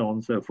us, and so on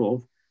and so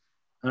forth.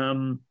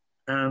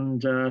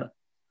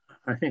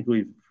 I think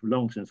we've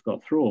long since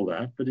got through all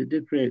that, but it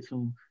did create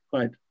some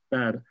quite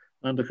bad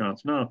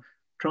undercurrents. Now,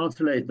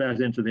 translate that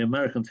into the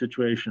American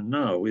situation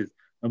now, with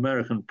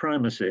American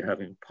primacy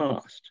having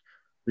passed,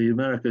 the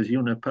America's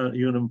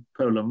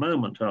unipolar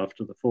moment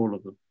after the fall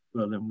of the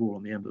Berlin Wall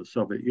and the end of the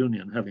Soviet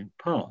Union having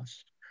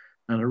passed,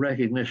 and a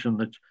recognition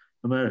that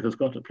America's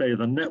got to play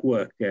the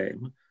network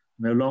game,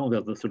 no longer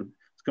the sort of,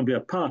 it's going to be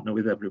a partner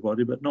with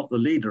everybody, but not the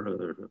leader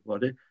of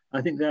everybody.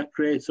 I think that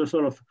creates a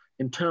sort of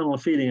internal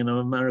feeling in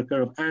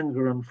America of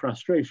anger and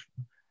frustration,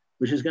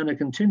 which is going to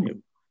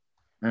continue.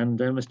 And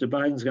Mr.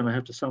 Biden's going to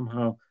have to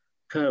somehow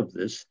curb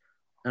this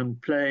and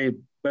play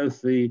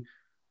both the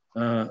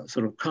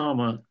sort of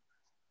calmer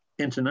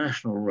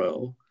international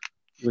role,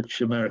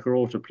 which America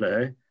ought to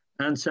play,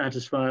 and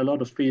satisfy a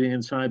lot of feeling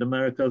inside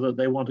America that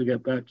they want to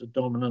get back to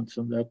dominance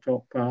and their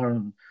top power,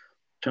 and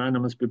China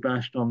must be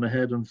bashed on the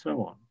head, and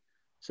so on.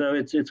 So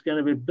it's going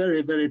to be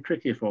very, very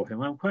tricky for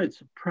him. I'm quite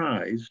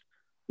surprised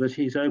that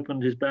he's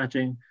opened his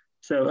batting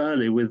so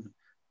early with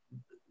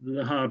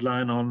the hard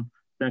line on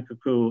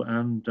Senkaku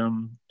and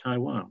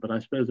Taiwan, but I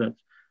suppose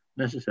that's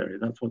necessary.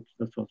 That's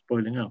what's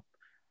boiling up.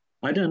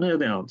 I don't know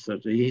the answer.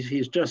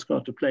 He's just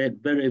got to play it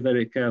very,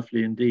 very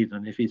carefully indeed.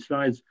 And if he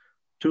slides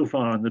too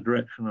far in the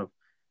direction of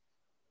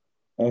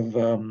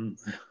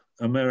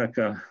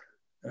America,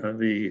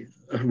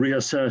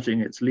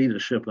 reasserting its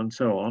leadership and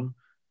so on,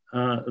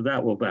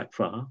 that will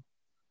backfire.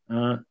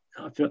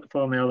 If,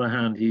 on the other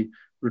hand, he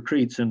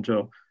retreats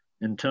into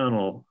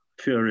internal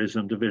furies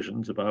and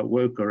divisions about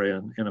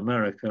wokery in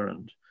America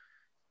and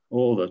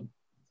all the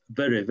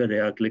very, very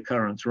ugly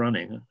currents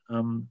running,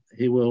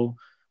 he will,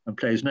 and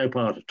plays no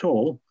part at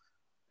all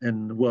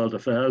in world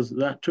affairs,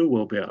 that too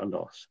will be our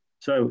loss.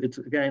 So it's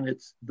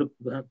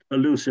that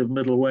elusive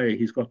middle way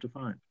he's got to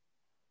find.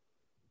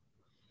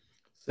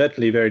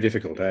 Certainly very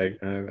difficult.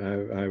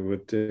 I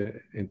would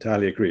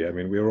entirely agree. I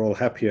mean, we're all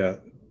happier,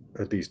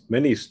 at least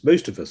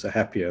most of us are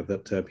happier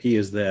that he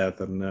is there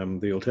than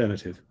the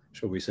alternative,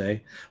 shall we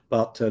say.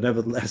 But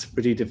nevertheless,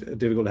 pretty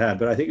difficult to have.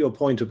 But I think your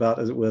point about,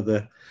 as it were,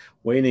 the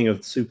waning of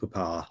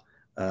superpower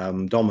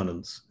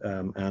dominance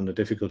and the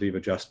difficulty of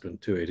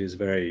adjustment to it is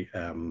very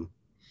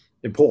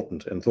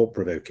important and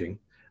thought-provoking.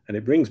 And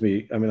it brings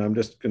me, I mean, I'm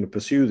just going to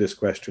pursue this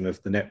question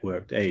of the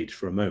networked age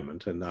for a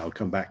moment, and I'll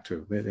come back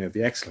to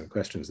the excellent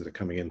questions that are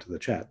coming into the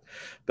chat.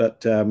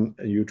 But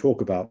you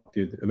talk about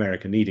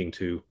America needing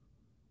to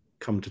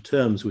come to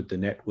terms with the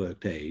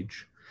networked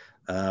age.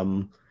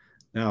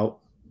 Now,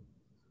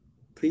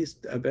 please,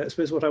 I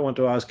suppose what I want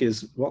to ask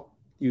is what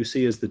you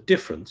see as the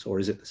difference, or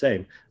is it the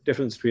same,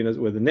 difference between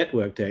the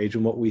networked age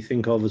and what we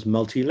think of as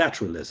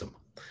multilateralism?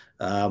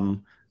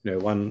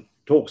 One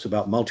talks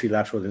about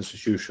multilateral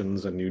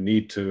institutions, and you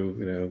need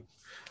to,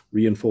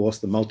 reinforce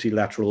the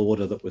multilateral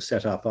order that was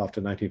set up after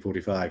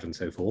 1945 and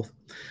so forth,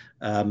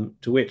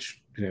 to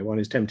which one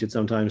is tempted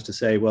sometimes to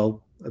say,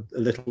 well, a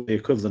little the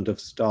equivalent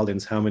of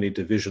Stalin's how many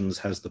divisions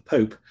has the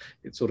Pope,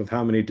 it's sort of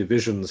how many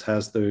divisions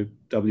has the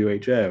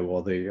WHO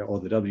or the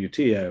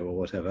WTO or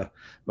whatever.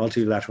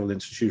 Multilateral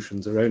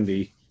institutions are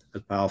only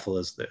as powerful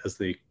as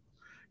the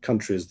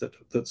countries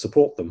that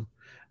support them.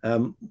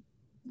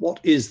 What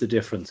is the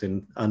difference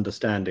in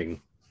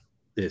understanding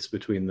this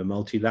between the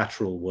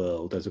multilateral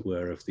world, as it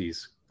were, of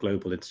these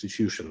global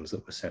institutions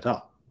that were set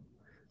up,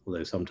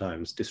 although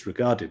sometimes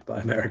disregarded by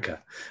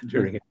America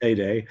during its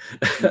heyday,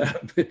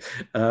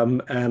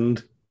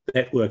 and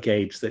network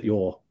age that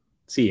you're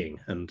seeing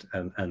and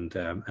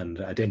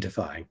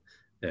identifying,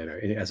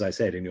 as I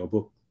said in your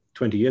book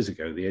 20 years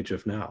ago, The Age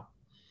of Now?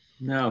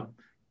 Now,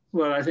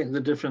 well, I think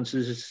the difference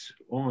is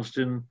almost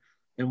in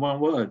one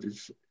word.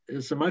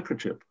 It's a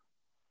microchip.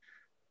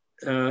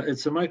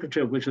 It's a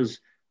microchip which has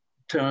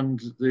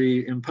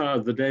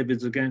empowered the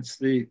Davids against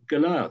the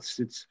Goliaths.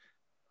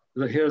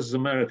 Here's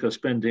America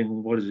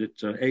spending,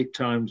 8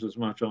 times as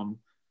much on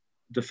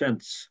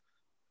defense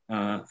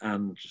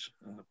and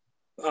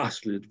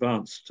vastly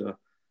advanced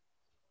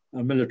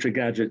military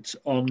gadgets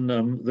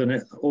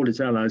than all its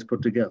allies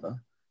put together.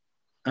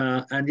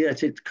 And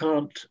yet it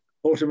can't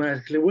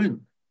automatically win.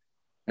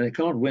 And it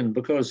can't win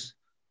because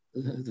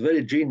the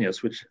very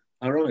genius, which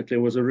ironically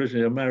was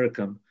originally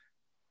American,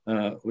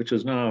 which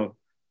has now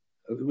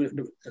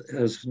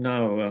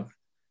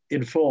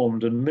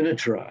informed and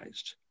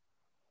miniaturized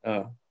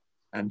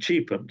and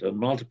cheapened and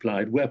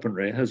multiplied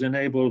weaponry, has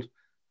enabled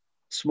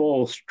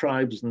small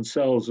tribes and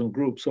cells and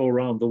groups all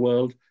around the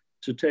world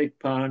to take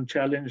power and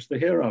challenge the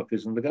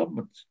hierarchies and the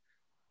governments.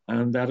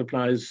 And that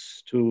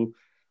applies to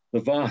the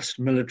vast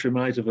military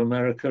might of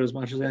America as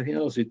much as anything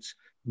else. Its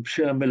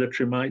sheer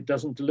military might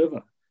doesn't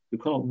deliver. You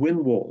can't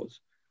win wars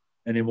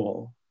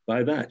anymore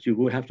by that. You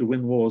will have to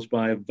win wars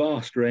by a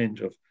vast range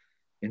of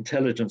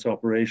intelligence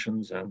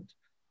operations and,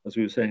 as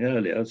we were saying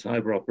earlier,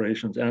 cyber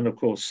operations, and of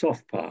course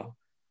soft power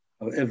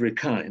of every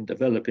kind,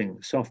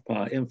 developing soft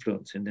power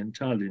influence in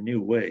entirely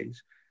new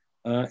ways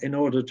in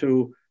order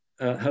to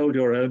hold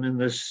your own in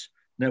this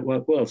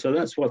network world. So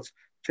that's what's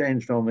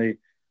changed on the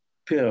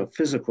pure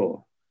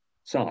physical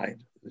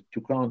side. That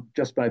you can't,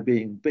 just by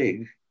being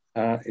big,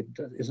 it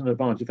is an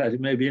advantage. In fact, it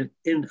may be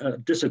in a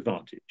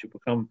disadvantage. You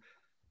become,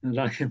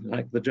 like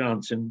the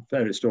giants in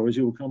fairy stories,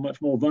 you become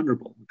much more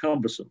vulnerable,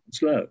 cumbersome, and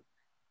slow.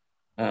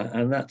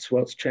 And that's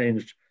what's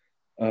changed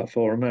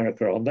for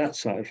America on that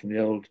side from the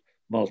old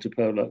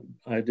multipolar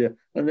idea.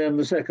 And then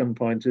the second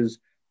point is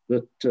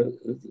that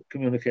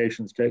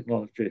communications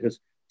technology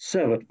has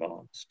so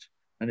advanced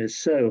and is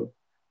so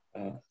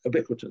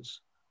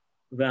ubiquitous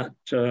that,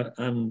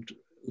 and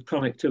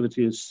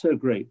connectivity is so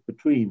great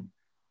between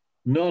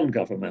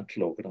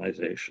non-governmental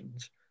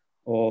organizations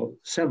or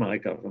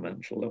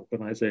semi-governmental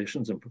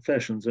organizations and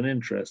professions and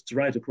interests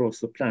right across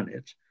the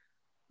planet,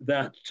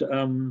 that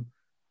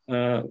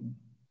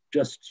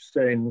just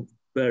saying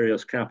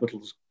various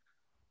capitals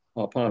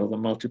are part of the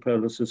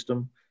multipolar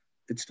system,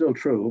 it's still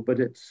true, but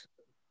it's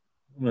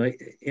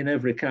in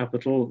every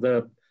capital,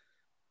 the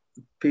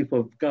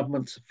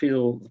governments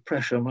feel the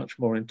pressure much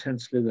more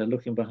intensely. They're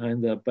looking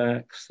behind their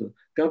backs. The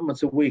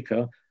governments are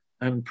weaker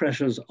and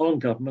pressures on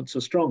governments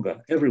are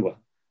stronger everywhere.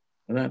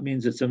 And that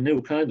means it's a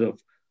new kind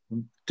of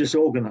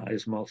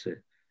disorganized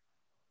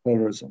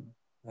multipolarism,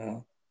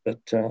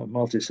 that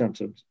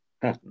multi-centered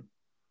pattern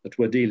that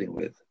we're dealing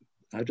with.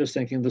 I'm just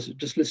thinking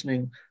just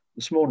listening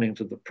this morning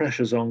to the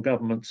pressures on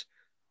governments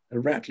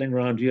rattling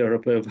around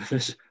Europe over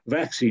this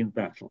vaccine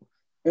battle.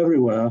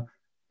 Everywhere,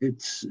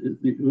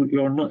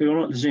 you're not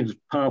listening to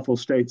powerful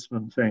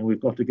statesmen saying we've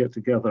got to get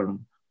together and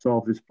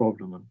solve this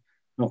problem and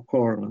not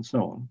quarrel and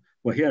so on.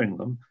 We're hearing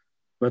them,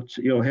 but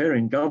you're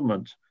hearing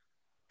government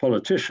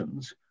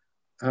politicians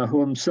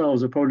who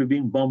themselves are probably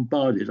being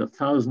bombarded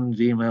 1,000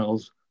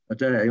 emails a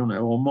day,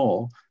 or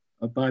more,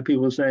 by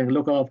people saying,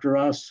 look after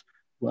us,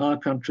 our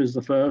country's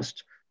the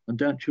first, and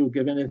don't you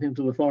give anything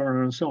to the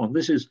foreigner and so on.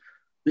 This is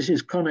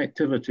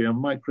connectivity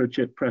and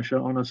microchip pressure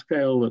on a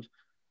scale that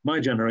my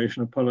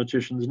generation of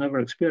politicians never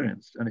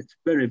experienced. And it's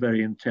very,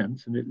 very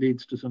intense, and it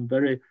leads to some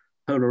very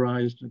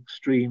polarized,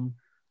 extreme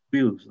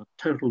views, a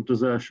total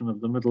desertion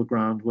of the middle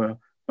ground where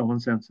common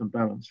sense and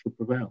balance should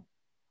prevail.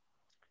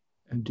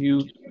 And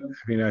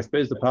I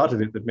suppose the part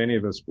of it that many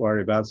of us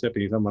worry about,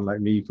 certainly someone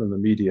like me from the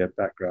media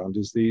background,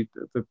 is the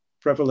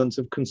prevalence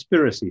of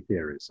conspiracy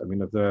theories. Of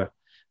the,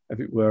 if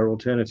it were,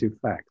 alternative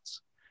facts.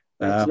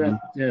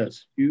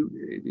 Yes. Do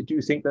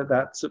you think that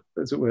that's,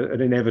 as it were, an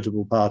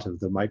inevitable part of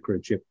the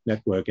microchip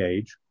network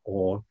age,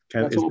 or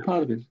that's all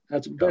part of it?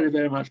 That's very,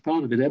 very much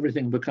part of it.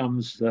 Everything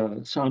becomes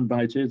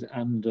soundbited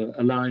and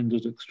aligned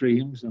at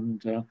extremes,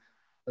 and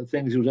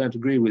things you don't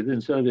agree with,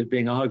 instead of it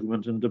being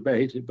argument and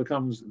debate, it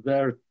becomes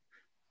their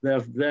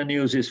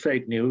news is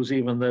fake news,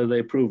 even though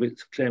they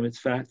claim it's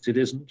fact. It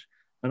isn't,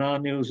 and our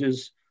news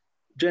is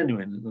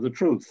genuine, the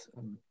truth,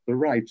 and the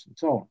right, and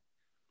so on.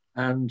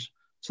 And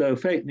So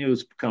fake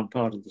news become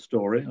part of the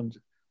story,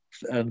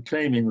 and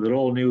claiming that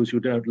all news you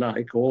don't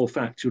like, all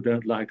facts you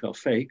don't like are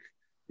fake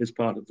is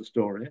part of the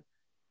story.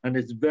 And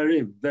it's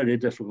very, very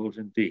difficult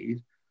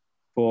indeed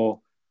for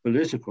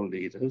political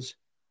leaders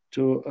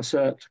to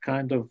assert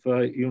kind of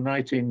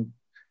uniting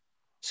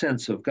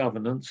sense of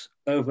governance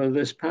over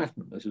this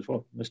pattern. This is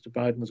what Mr.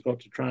 Biden has got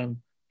to try and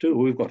do.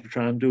 We've got to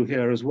try and do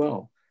here as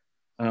well.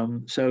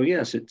 So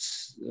yes,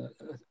 it's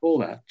all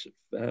that,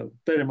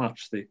 very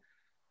much the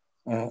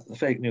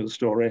fake news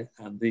story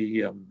and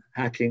the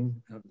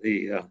hacking and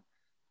the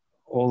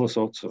all the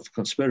sorts of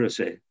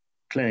conspiracy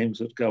claims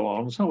that go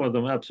on. Some of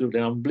them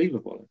absolutely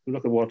unbelievable. If you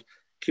look at what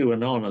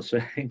QAnon are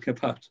saying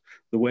about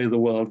the way the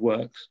world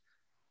works.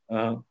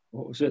 What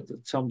was it?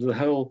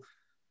 That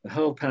the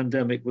whole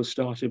pandemic was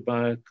started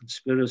by a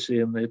conspiracy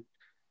in the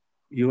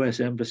US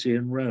embassy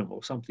in Rome,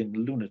 or something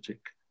lunatic.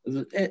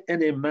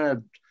 Any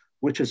mad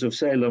witches of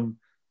Salem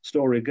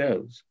story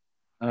goes.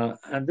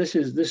 And this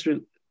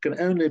can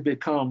only be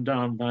calmed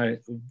down by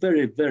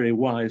very, very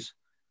wise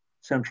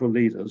central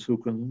leaders who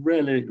can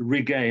really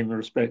regain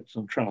respect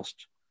and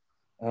trust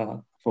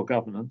for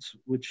governance,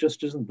 which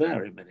just isn't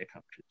there in many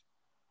countries.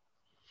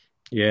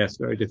 Yes,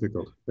 very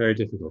difficult, very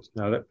difficult.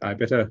 Now, I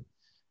better,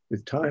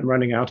 with time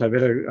running out, I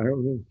better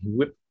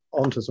whip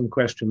onto some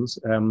questions.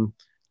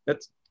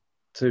 Let's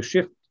to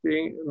shift,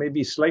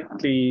 maybe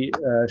slightly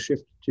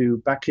shift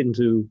back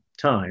into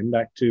time,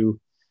 back to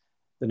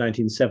the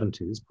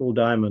 1970s. Paul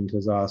Diamond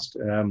has asked,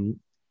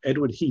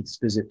 Edward Heath's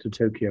visit to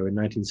Tokyo in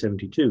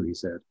 1972, he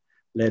said,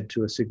 led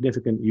to a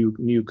significant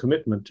new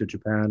commitment to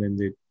Japan in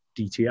the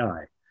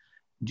DTI.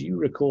 Do you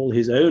recall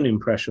his own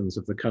impressions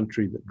of the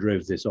country that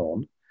drove this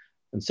on?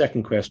 And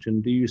second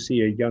question, do you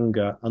see a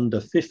younger under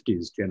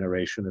 50s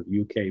generation of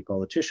UK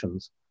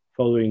politicians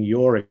following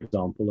your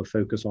example of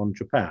focus on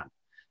Japan?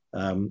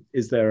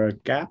 Is there a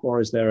gap, or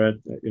is there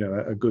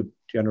a good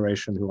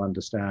generation who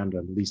understand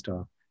and at least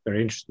are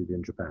very interested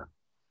in Japan?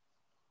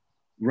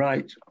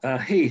 Right,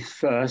 Heath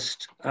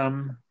first.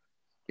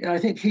 Yeah, I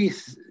think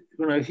Heath,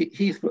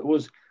 Heath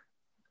was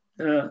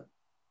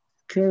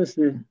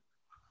curiously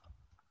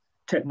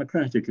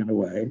technocratic in a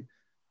way.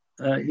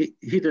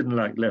 He didn't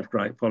like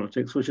left-right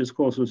politics, which of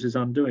course was his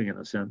undoing in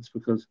a sense,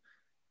 because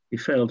he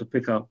failed to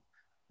pick up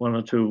one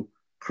or two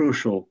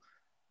crucial,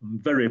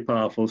 very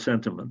powerful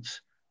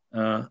sentiments,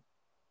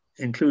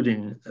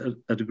 including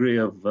a degree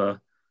of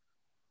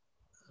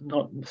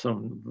not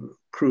some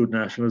crude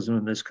nationalism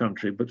in this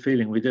country, but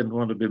feeling we didn't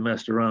want to be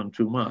messed around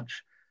too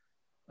much.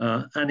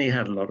 And he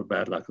had a lot of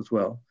bad luck as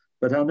well.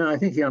 But I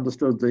think he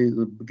understood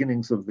the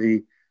beginnings of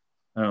the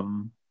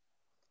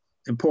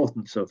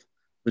importance of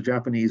the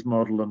Japanese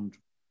model and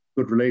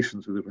good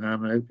relations with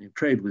Japan and opening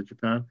trade with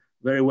Japan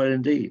very well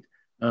indeed.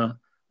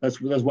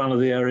 That's one of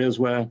the areas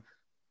where,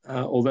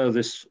 although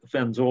this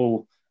offends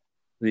all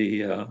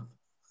the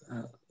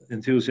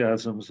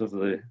enthusiasms of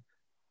the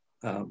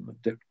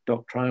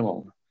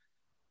doctrinal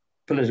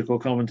political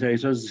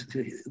commentators,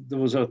 there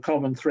was a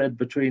common thread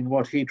between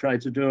what he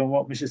tried to do and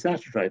what Mrs.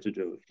 Thatcher tried to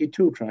do. He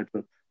too tried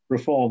to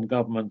reform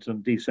government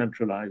and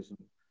decentralize and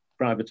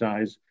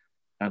privatize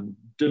and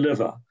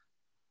deliver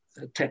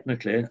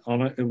technically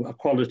on a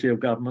quality of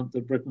government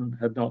that Britain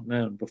had not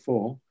known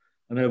before,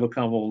 and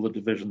overcome all the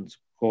divisions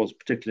caused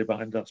particularly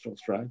by industrial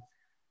strife.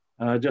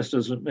 Just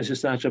as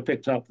Mrs. Thatcher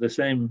picked up the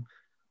same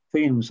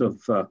themes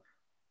of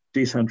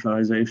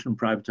decentralization,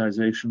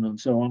 privatization, and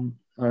so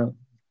on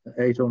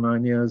 8 or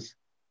 9 years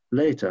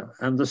later.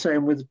 And the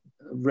same with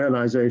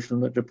realization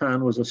that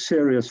Japan was a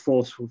serious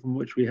force from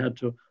which we had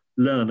to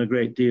learn a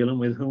great deal and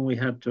with whom we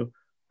had to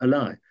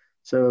ally.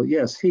 So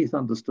yes, Heath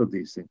understood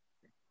these things.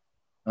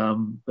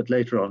 But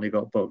later on, he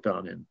got bogged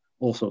down in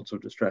all sorts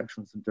of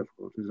distractions and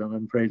difficulties, and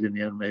I'm afraid in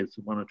the end made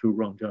one or two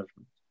wrong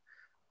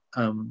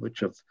judgments,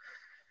 which have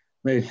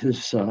made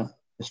his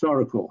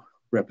historical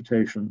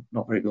reputation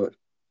not very good.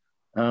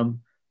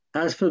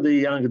 As for the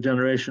younger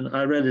generation,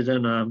 I really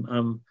don't know.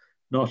 I'm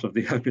not of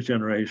the younger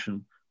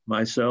generation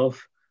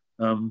myself.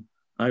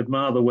 I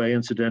admire the way,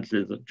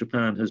 incidentally, that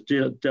Japan has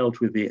dealt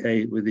with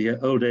the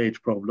old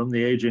age problem,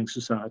 the aging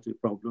society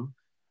problem.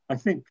 I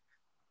think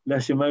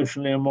less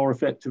emotionally and more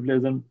effectively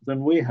than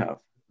we have.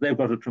 They've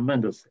got a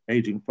tremendous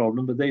aging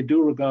problem, but they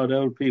do regard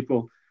old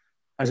people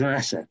as an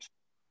asset.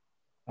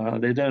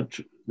 They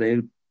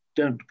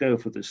don't go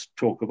for this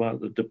talk about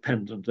the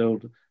dependent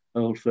old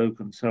folk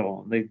and so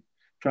on. They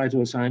try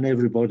to assign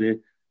everybody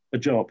a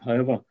job,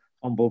 however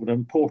humble, but an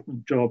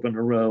important job and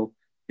a role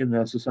in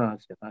their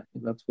society. And I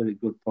think that's a very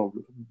good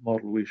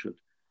model we should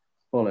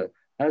follow.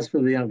 As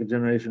for the younger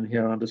generation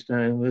here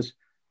understanding this,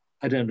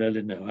 I don't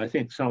really know. I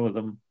think some of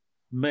them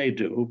may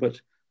do, but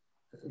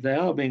they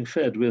are being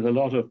fed with a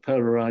lot of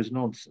polarized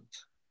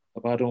nonsense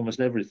about almost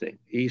everything: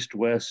 east,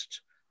 west,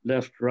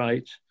 left,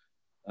 right,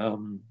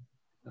 the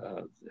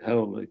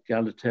whole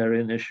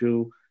egalitarian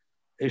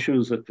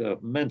issues that are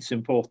immense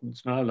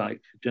importance now,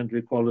 like gender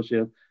equality,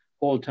 are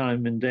all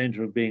time in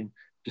danger of being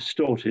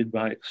distorted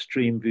by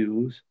extreme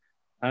views,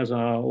 as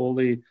are all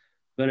the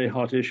very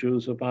hot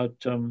issues about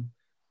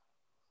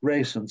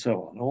race and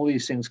so on. All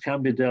these things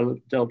can be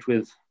dealt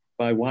with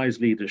by wise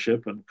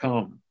leadership and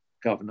calm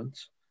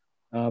governance,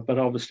 but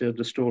obviously are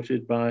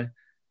distorted by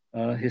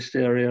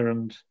hysteria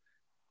and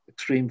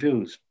extreme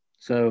views.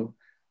 So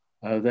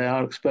they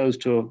are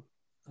exposed to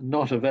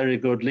not a very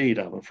good lead,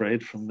 I'm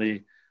afraid, from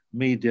the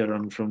media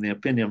and from the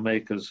opinion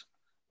makers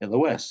in the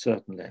West,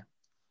 certainly.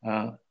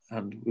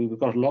 And we've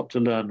got a lot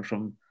to learn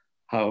from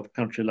how a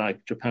country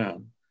like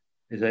Japan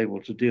is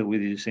able to deal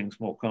with these things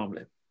more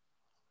calmly.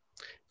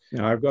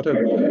 Now, I've got a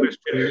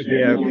question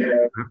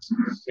here, perhaps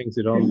brings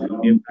it on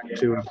back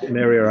to an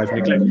area I've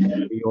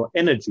neglected, your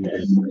energy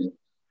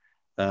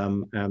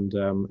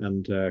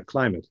and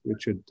climate.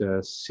 Richard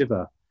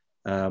Siver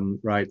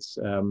writes,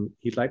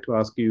 he'd like to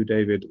ask you,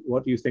 David,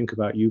 what do you think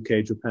about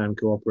UK-Japan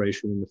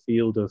cooperation in the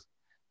field of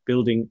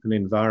building an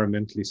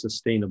environmentally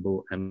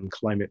sustainable and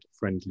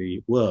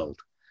climate-friendly world?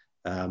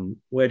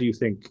 Where do you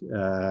think,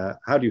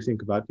 how do you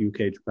think about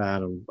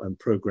UK-Japan and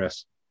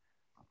progress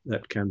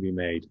that can be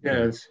made?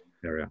 Yes.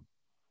 Area?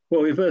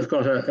 Well, we've both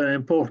got an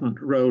important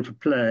role to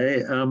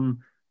play.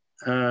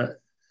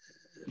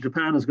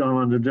 Japan has gone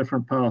on a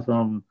different path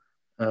on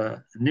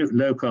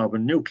low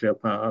carbon nuclear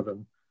power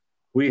than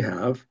we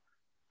have.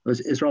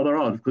 It's rather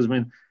odd because, I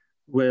mean,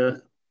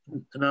 we're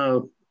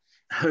now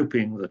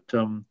hoping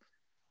that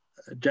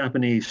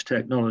Japanese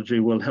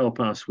technology will help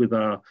us with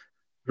our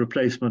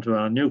replacement of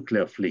our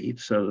nuclear fleet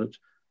so that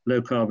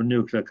low carbon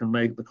nuclear can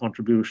make the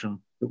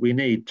contribution that we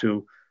need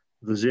to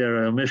the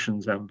zero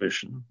emissions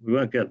ambition. We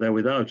won't get there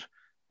without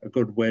a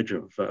good wedge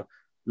of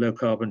low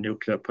carbon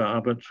nuclear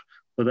power, but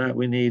for that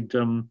we need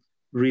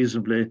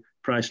reasonably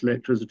priced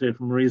electricity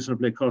from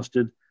reasonably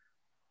costed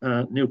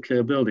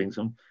nuclear buildings.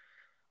 And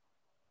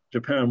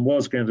Japan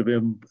was going to be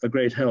a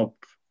great help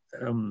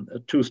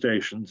at two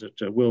stations at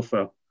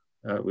Wilfa,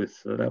 that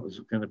was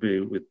going to be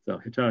with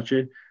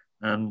Hitachi,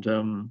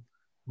 and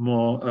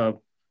more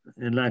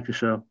in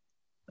Lancashire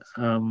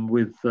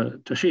with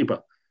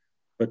Toshiba.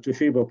 But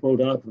Toshiba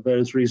pulled out for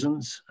various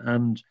reasons,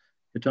 and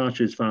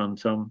Hitachi's found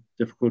some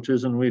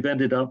difficulties, and we've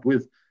ended up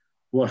with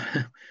what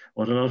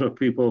a lot of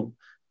people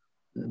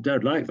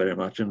don't like very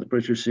much in the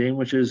British scene,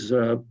 which is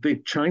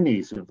big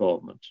Chinese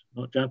involvement,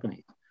 not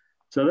Japanese.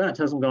 So that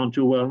hasn't gone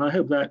too well, and I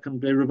hope that can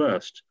be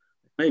reversed.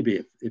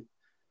 Maybe,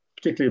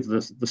 particularly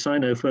if the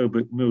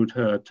Sinophobic mood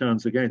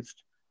turns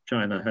against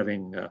China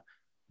having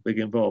big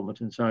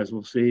involvement in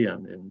Sizewell C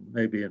and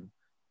maybe in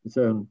its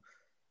own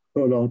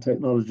prolonged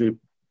technology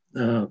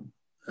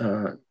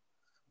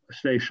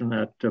station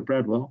at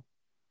Bradwell,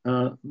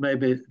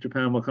 maybe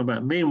Japan will come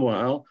back.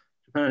 Meanwhile,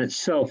 Japan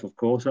itself, of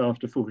course,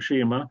 after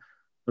Fukushima,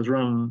 has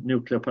run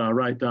nuclear power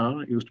right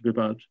down. It used to be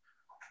about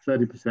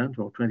 30%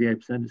 or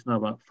 28%. It's now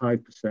about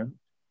 5%.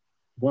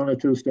 One or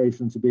two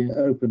stations are being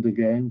opened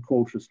again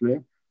cautiously,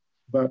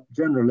 but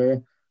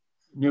generally,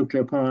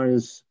 nuclear power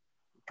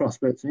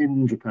prospects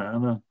in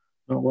Japan are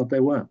not what they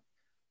were.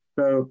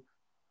 So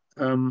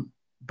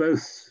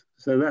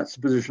so that's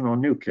the position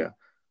on nuclear.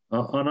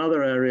 On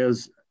other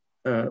areas,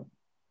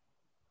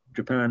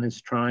 Japan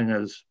is trying,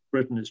 as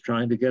Britain is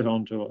trying, to get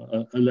onto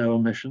a low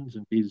emissions,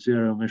 indeed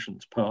zero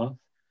emissions path.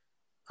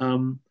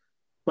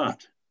 But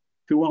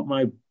if you want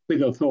my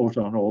bigger thought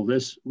on all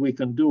this, we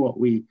can do what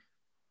we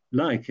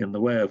like in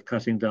the way of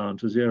cutting down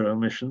to zero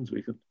emissions.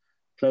 We could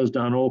close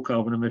down all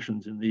carbon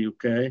emissions in the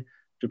UK.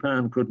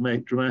 Japan could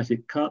make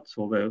dramatic cuts,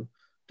 although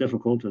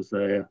difficult as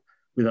they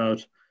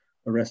without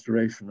a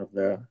restoration of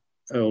their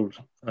old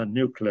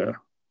nuclear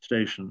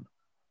station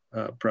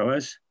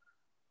prowess.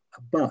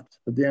 But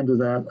at the end of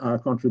that, our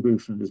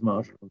contribution is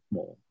marginal and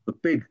small. The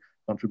big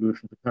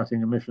contribution to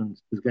cutting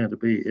emissions is going to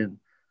be in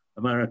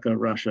America,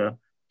 Russia,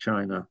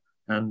 China,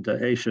 and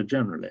Asia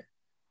generally.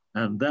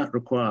 And that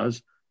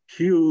requires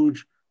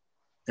huge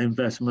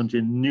investment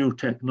in new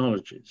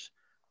technologies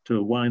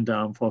to wind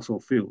down fossil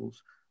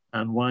fuels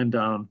and wind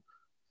down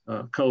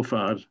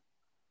coal-fired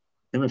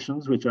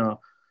emissions, which are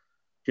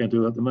going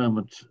to, at the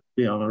moment,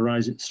 be on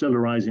still a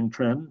rising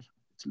trend.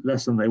 It's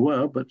less than they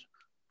were, but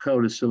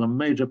coal is still a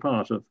major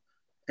part of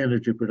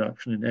energy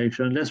production in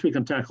Asia. Unless we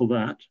can tackle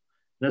that,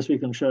 unless we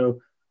can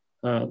show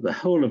the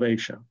whole of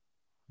Asia,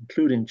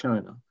 including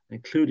China,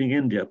 including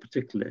India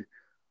particularly,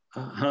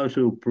 how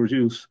to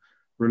produce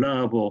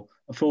reliable,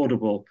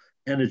 affordable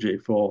energy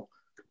for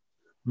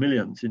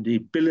millions,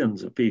 indeed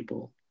billions of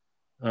people,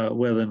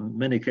 where in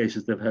many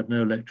cases they've had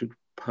no electric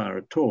power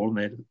at all,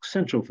 made it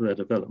essential for their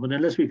development.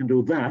 Unless we can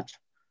do that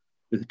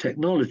with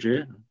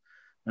technology,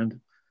 and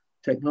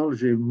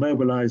technology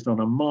mobilized on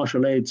a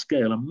Marshall aid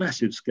scale, a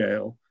massive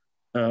scale,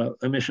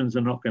 emissions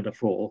are not going to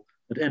fall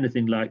at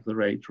anything like the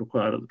rate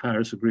required at the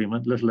Paris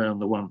Agreement, let alone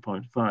the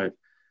 1.5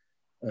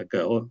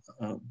 goal,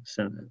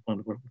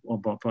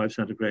 1.5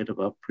 centigrade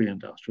above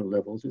pre-industrial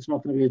levels. It's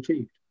not going to be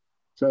achieved.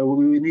 So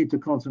we need to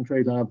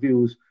concentrate our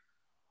views,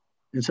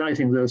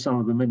 inciting though some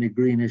of the many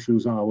green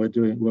issues we're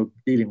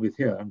dealing with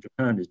here, and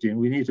Japan is dealing.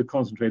 We need to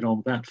concentrate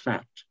on that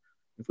fact.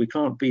 If we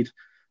can't beat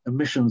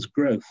emissions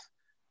growth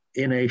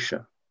in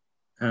Asia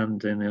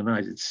and in the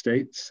United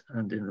States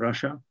and in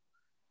Russia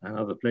and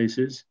other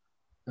places,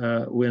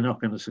 we're not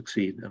going to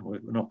succeed, and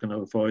we're not going to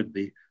avoid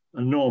the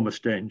enormous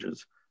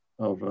dangers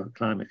of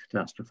climate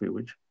catastrophe,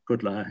 which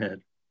could lie ahead.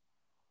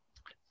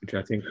 Which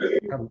I think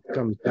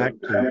comes back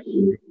to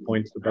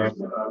points about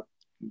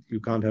you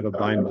can't have a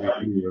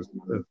binary view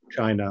of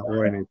China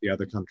or any of the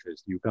other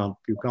countries. You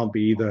can't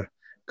be either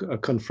a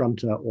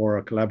confronter or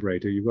a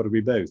collaborator. You've got to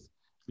be both.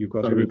 You've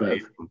got to be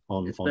both.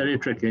 It's very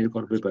tricky. You've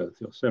got to be both.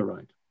 You're so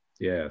right.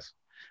 Yes.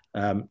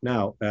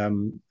 Now,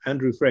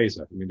 Andrew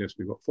Fraser, I mean,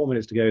 we've got 4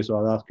 minutes to go, so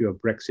I'll ask you a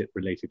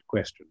Brexit-related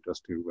question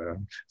just to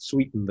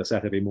sweeten the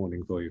Saturday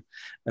morning for you.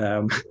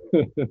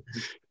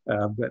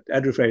 But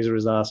Andrew Fraser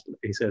has asked,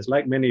 he says,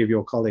 like many of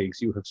your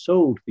colleagues, you have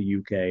sold the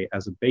UK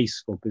as a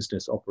base for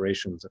business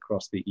operations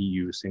across the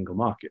EU single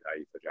market,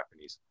 i.e. for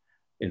Japanese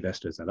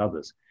investors and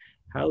others.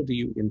 How do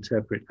you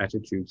interpret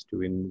attitudes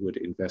to inward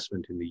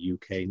investment in the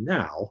UK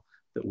now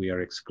that we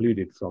are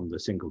excluded from the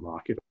single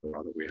market, or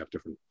rather we have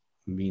different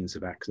means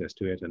of access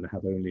to it and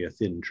have only a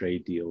thin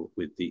trade deal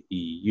with the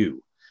EU?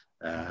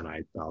 And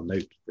I'll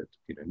note that,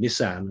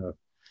 Nissan are,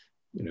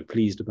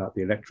 pleased about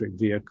the electric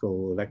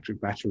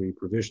battery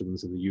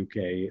provisions of the UK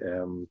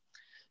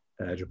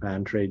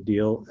Japan trade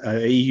deal,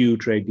 EU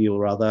trade deal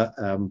rather,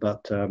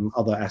 but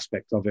other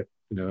aspects of it,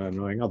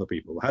 annoying other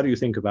people. How do you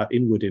think about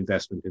inward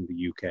investment in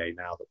the UK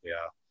now that we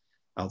are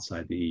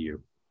outside the EU?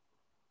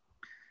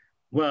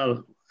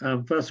 Well,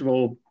 first of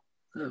all,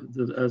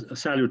 a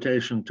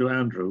salutation to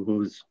Andrew,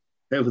 who's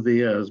over the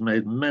years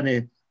made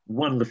many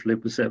wonderfully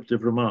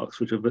perceptive remarks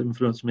which have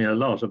influenced me a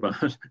lot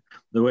about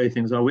the way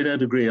things are. We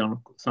don't agree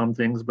on some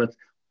things, but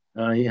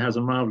he has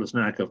a marvelous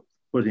knack of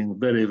putting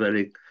very,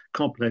 very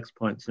complex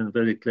points in a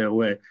very clear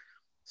way.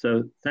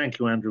 So thank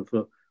you, Andrew,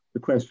 for the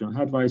question.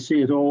 How do I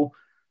see it all?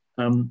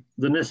 The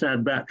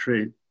Nissan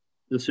battery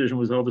decision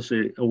was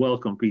obviously a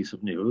welcome piece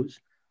of news.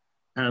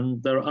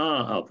 And there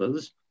are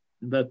others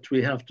that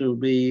we have to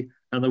be,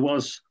 and there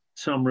was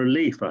some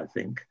relief, I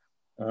think,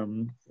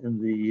 in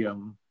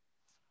the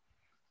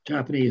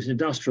Japanese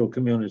industrial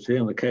community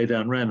and the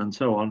Keidan Ren and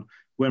so on,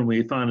 when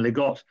we finally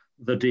got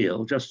the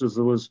deal, just as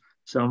there was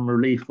some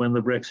relief when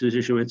the Brexit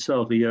issue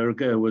itself a year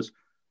ago was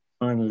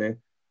finally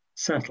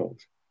settled.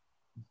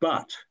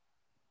 But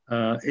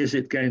is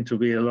it going to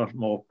be a lot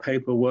more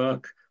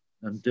paperwork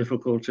and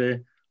difficulty?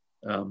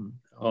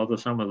 Are there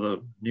some of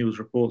the news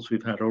reports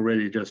we've had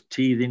already just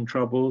teething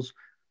troubles?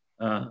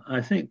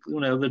 I think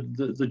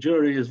the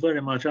jury is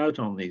very much out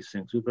on these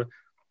things. With the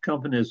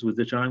companies with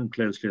which I'm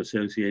closely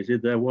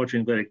associated, they're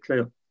watching very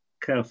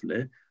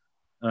carefully.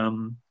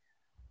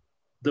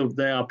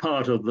 They are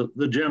part of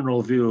the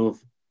general view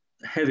of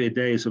heavy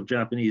days of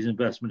Japanese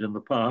investment in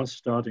the past,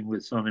 starting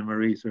with Sonny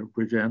Marita,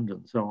 Bridgend,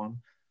 and so on,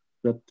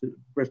 that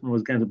Britain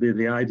was going to be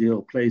the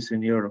ideal place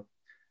in Europe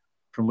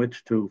from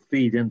which to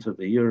feed into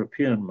the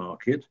European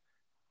market.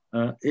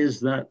 Is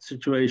that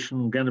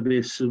situation going to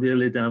be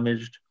severely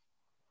damaged?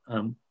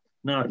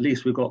 Now at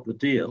least we've got the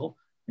deal,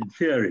 in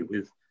theory,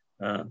 with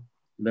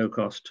low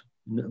cost,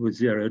 with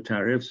zero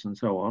tariffs and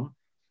so on,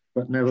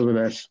 but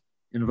nevertheless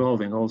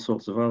involving all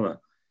sorts of other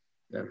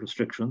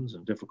restrictions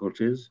and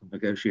difficulties and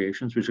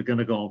negotiations, which are going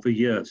to go on for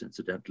years,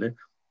 incidentally.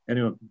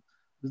 Anyway,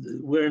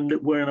 we're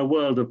in a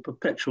world of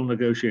perpetual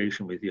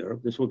negotiation with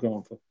Europe. This will go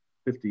on for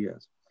 50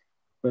 years.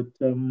 But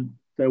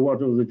so what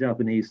do the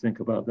Japanese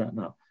think about that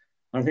now?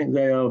 I think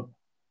they are,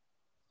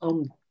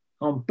 on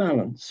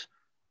balance,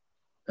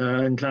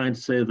 inclined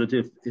to say that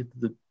if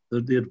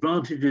the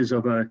advantages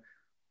of a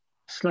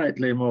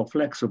slightly more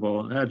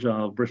flexible and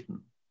agile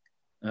Britain,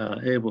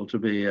 able to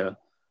be a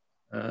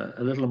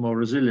little more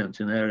resilient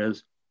in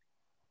areas,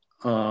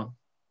 are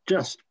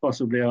just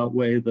possibly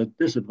outweigh the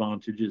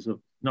disadvantages of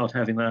not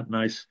having that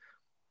nice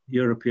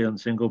European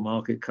single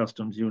market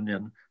customs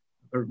union,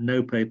 or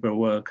no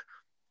paperwork,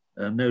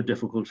 no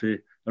difficulty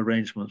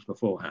arrangements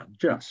beforehand,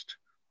 just.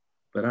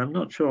 But I'm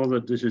not sure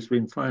that this has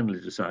been finally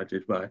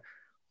decided by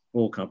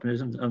all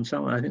companies, and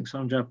some, I think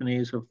some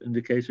Japanese have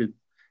indicated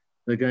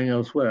they're going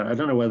elsewhere. I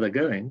don't know where they're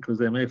going, because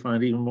they may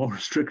find even more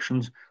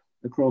restrictions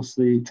across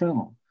the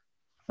channel.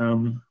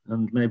 And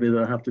maybe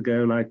they'll have to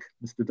go like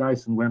Mr.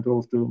 Dyson went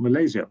off to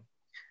Malaysia.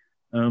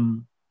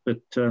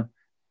 But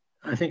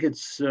I think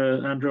it's,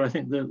 Andrew, I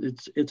think that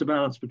it's a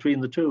balance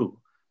between the two,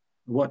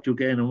 what you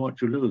gain and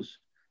what you lose.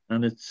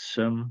 And it's,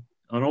 on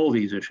all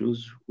these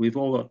issues, we've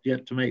all got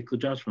yet to make the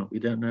judgment. We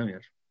don't know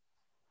yet.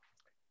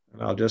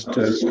 And I'll just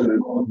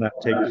on that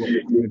take the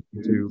opportunity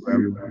to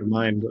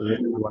remind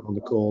everyone on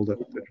the call that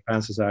the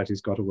Japan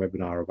Society's got a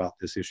webinar about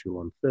this issue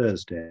on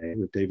Thursday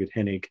with David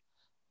Hennig,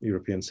 the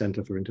European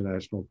Centre for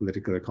International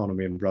Political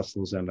Economy in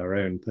Brussels, and our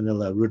own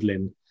Pernilla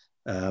Rudlin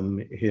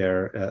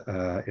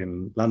here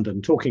in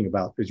London, talking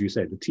about, as you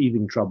say, the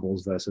teething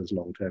troubles versus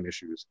long-term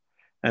issues.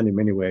 And in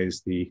many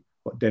ways,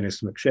 what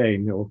Dennis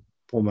McShane, your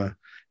former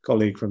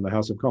colleague from the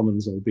House of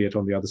Commons, albeit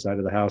on the other side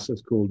of the House,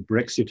 has called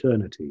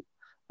Brexiternity,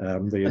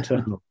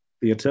 the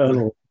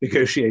eternal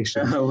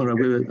negotiation.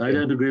 I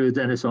don't agree with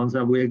Dennis on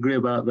that. We agree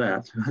about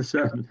that,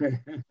 certainly.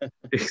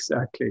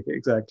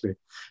 Exactly.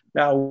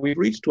 Now, we've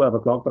reached 12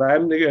 o'clock, but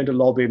I'm going to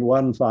lob in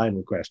one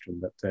final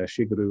question that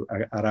Shigeru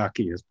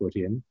Araki has put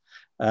in,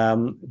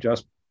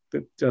 just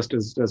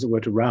as it were,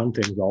 to round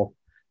things off.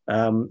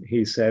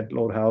 he said,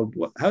 Lord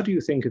Howell, how do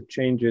you think of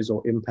changes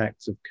or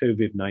impacts of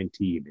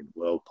COVID-19 in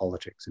world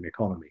politics and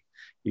economy?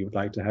 He would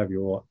like to have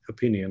your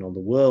opinion on the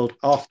world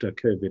after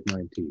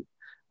COVID-19,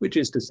 which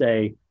is to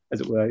say,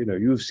 as it were,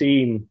 you've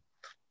seen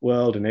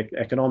world and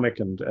economic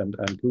and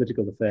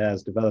political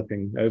affairs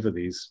developing over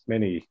these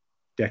many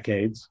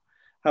decades.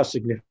 How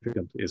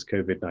significant is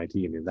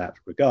COVID-19 in that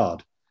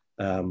regard,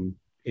 in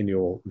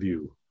your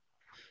view?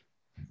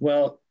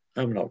 Well,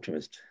 I'm an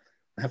optimist.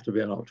 I have to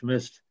be an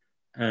optimist.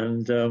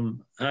 And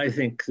I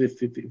think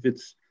if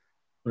it's,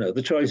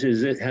 the choice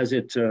is, has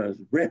it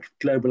wrecked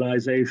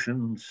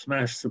globalization,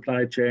 smashed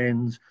supply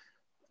chains,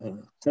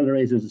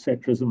 accelerated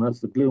sectorism, that's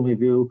the gloomy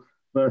view,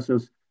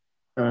 versus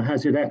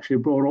has it actually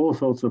brought all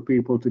sorts of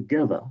people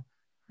together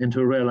into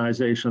a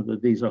realization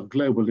that these are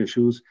global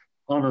issues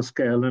on a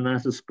scale and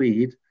at a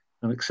speed,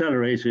 and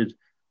accelerated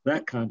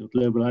that kind of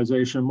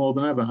globalization more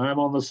than ever. I'm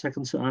on the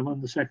second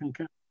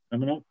camp.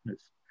 I'm an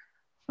optimist.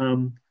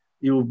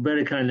 You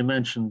very kindly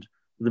mentioned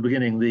at the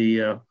beginning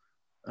the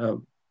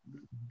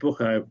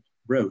book I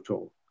wrote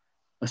or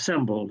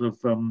assembled of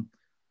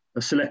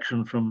a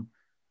selection from,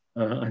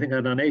 I think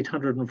I've done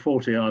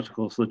 840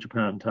 articles for the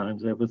Japan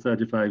Times over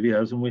 35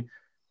 years, and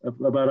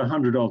about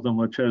 100 of them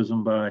were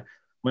chosen by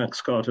Max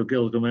Scott of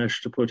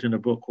Gilgamesh to put in a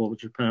book called The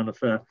Japan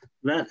Affair.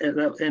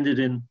 That ended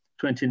in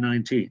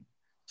 2019.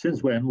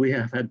 Since when, we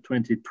have had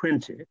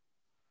 2020.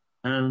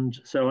 And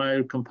so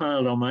I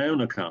compiled on my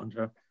own account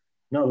a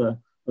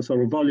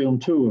sort of volume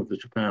 2 of The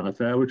Japan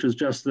Affair, which is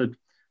just the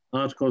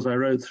articles I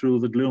wrote through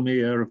the gloomy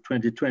year of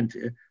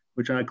 2020,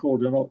 which I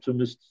called an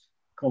optimist's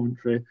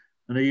commentary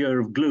and a year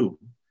of gloom.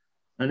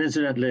 And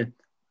incidentally,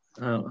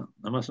 I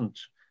mustn't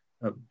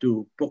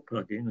do book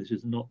plugging. This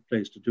is not the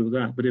place to do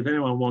that. But if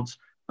anyone wants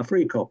a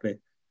free copy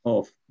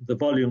of the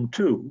volume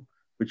 2,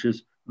 which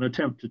is an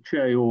attempt to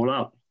cheer you all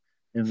up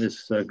in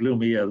this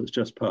gloomy year that's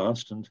just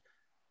passed and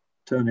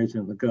turn it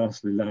in the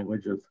ghastly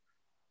language of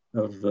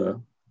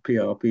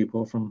PR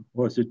people from,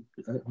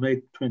 May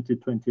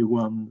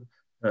 2021,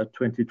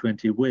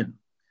 2020 win.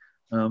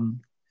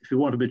 If you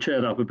want to be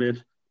cheered up a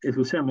bit, if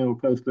you send me a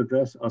postal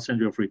address, I'll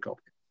send you a free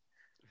copy.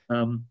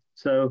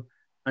 So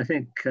I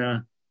think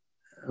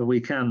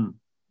we can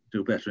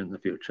do better in the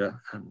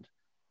future, and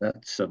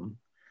that's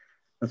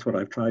what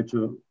I've tried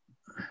to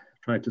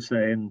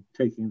say in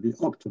taking the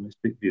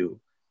optimistic view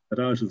that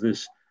out of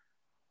this,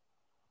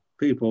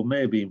 people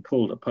may be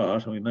pulled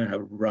apart, and we may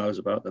have rows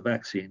about the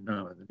vaccine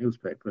now in the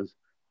newspapers,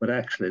 but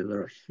actually there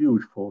are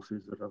huge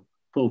forces that have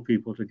pulled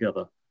people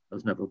together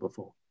as never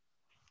before.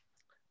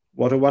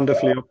 What a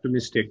wonderfully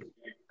optimistic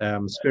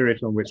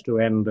spirit on which to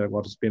end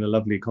what has been a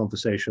lovely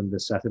conversation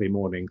this Saturday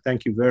morning.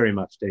 Thank you very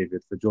much,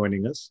 David, for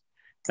joining us.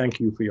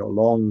 Thank you for your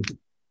long,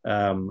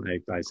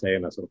 I say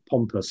in a sort of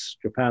pompous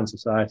Japan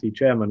Society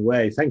chairman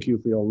way, thank you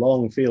for your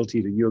long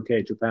fealty to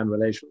UK-Japan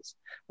relations.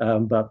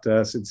 But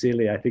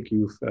sincerely, I think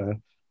you've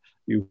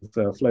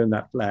flown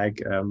that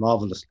flag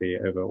marvelously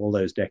over all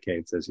those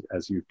decades,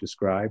 as you've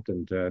described,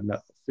 and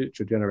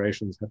future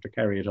generations have to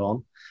carry it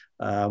on.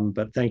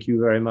 But thank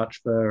you very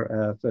much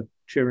for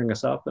cheering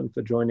us up and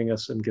for joining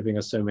us and giving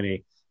us so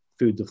many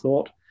food for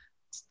thought.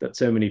 That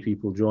so many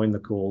people join the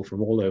call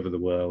from all over the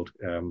world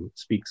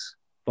speaks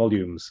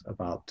volumes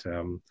about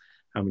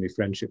how many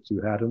friendships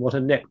you had and what a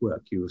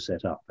network you have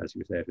set up, as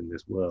you said, in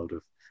this world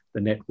of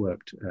the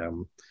networked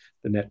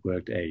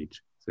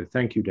age. So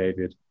thank you,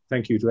 David.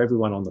 Thank you to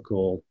everyone on the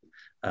call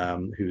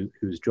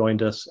who's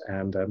joined us,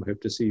 and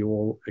hope to see you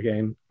all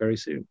again very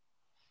soon.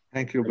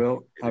 Thank you,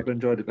 Bill. I've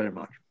enjoyed it very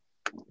much.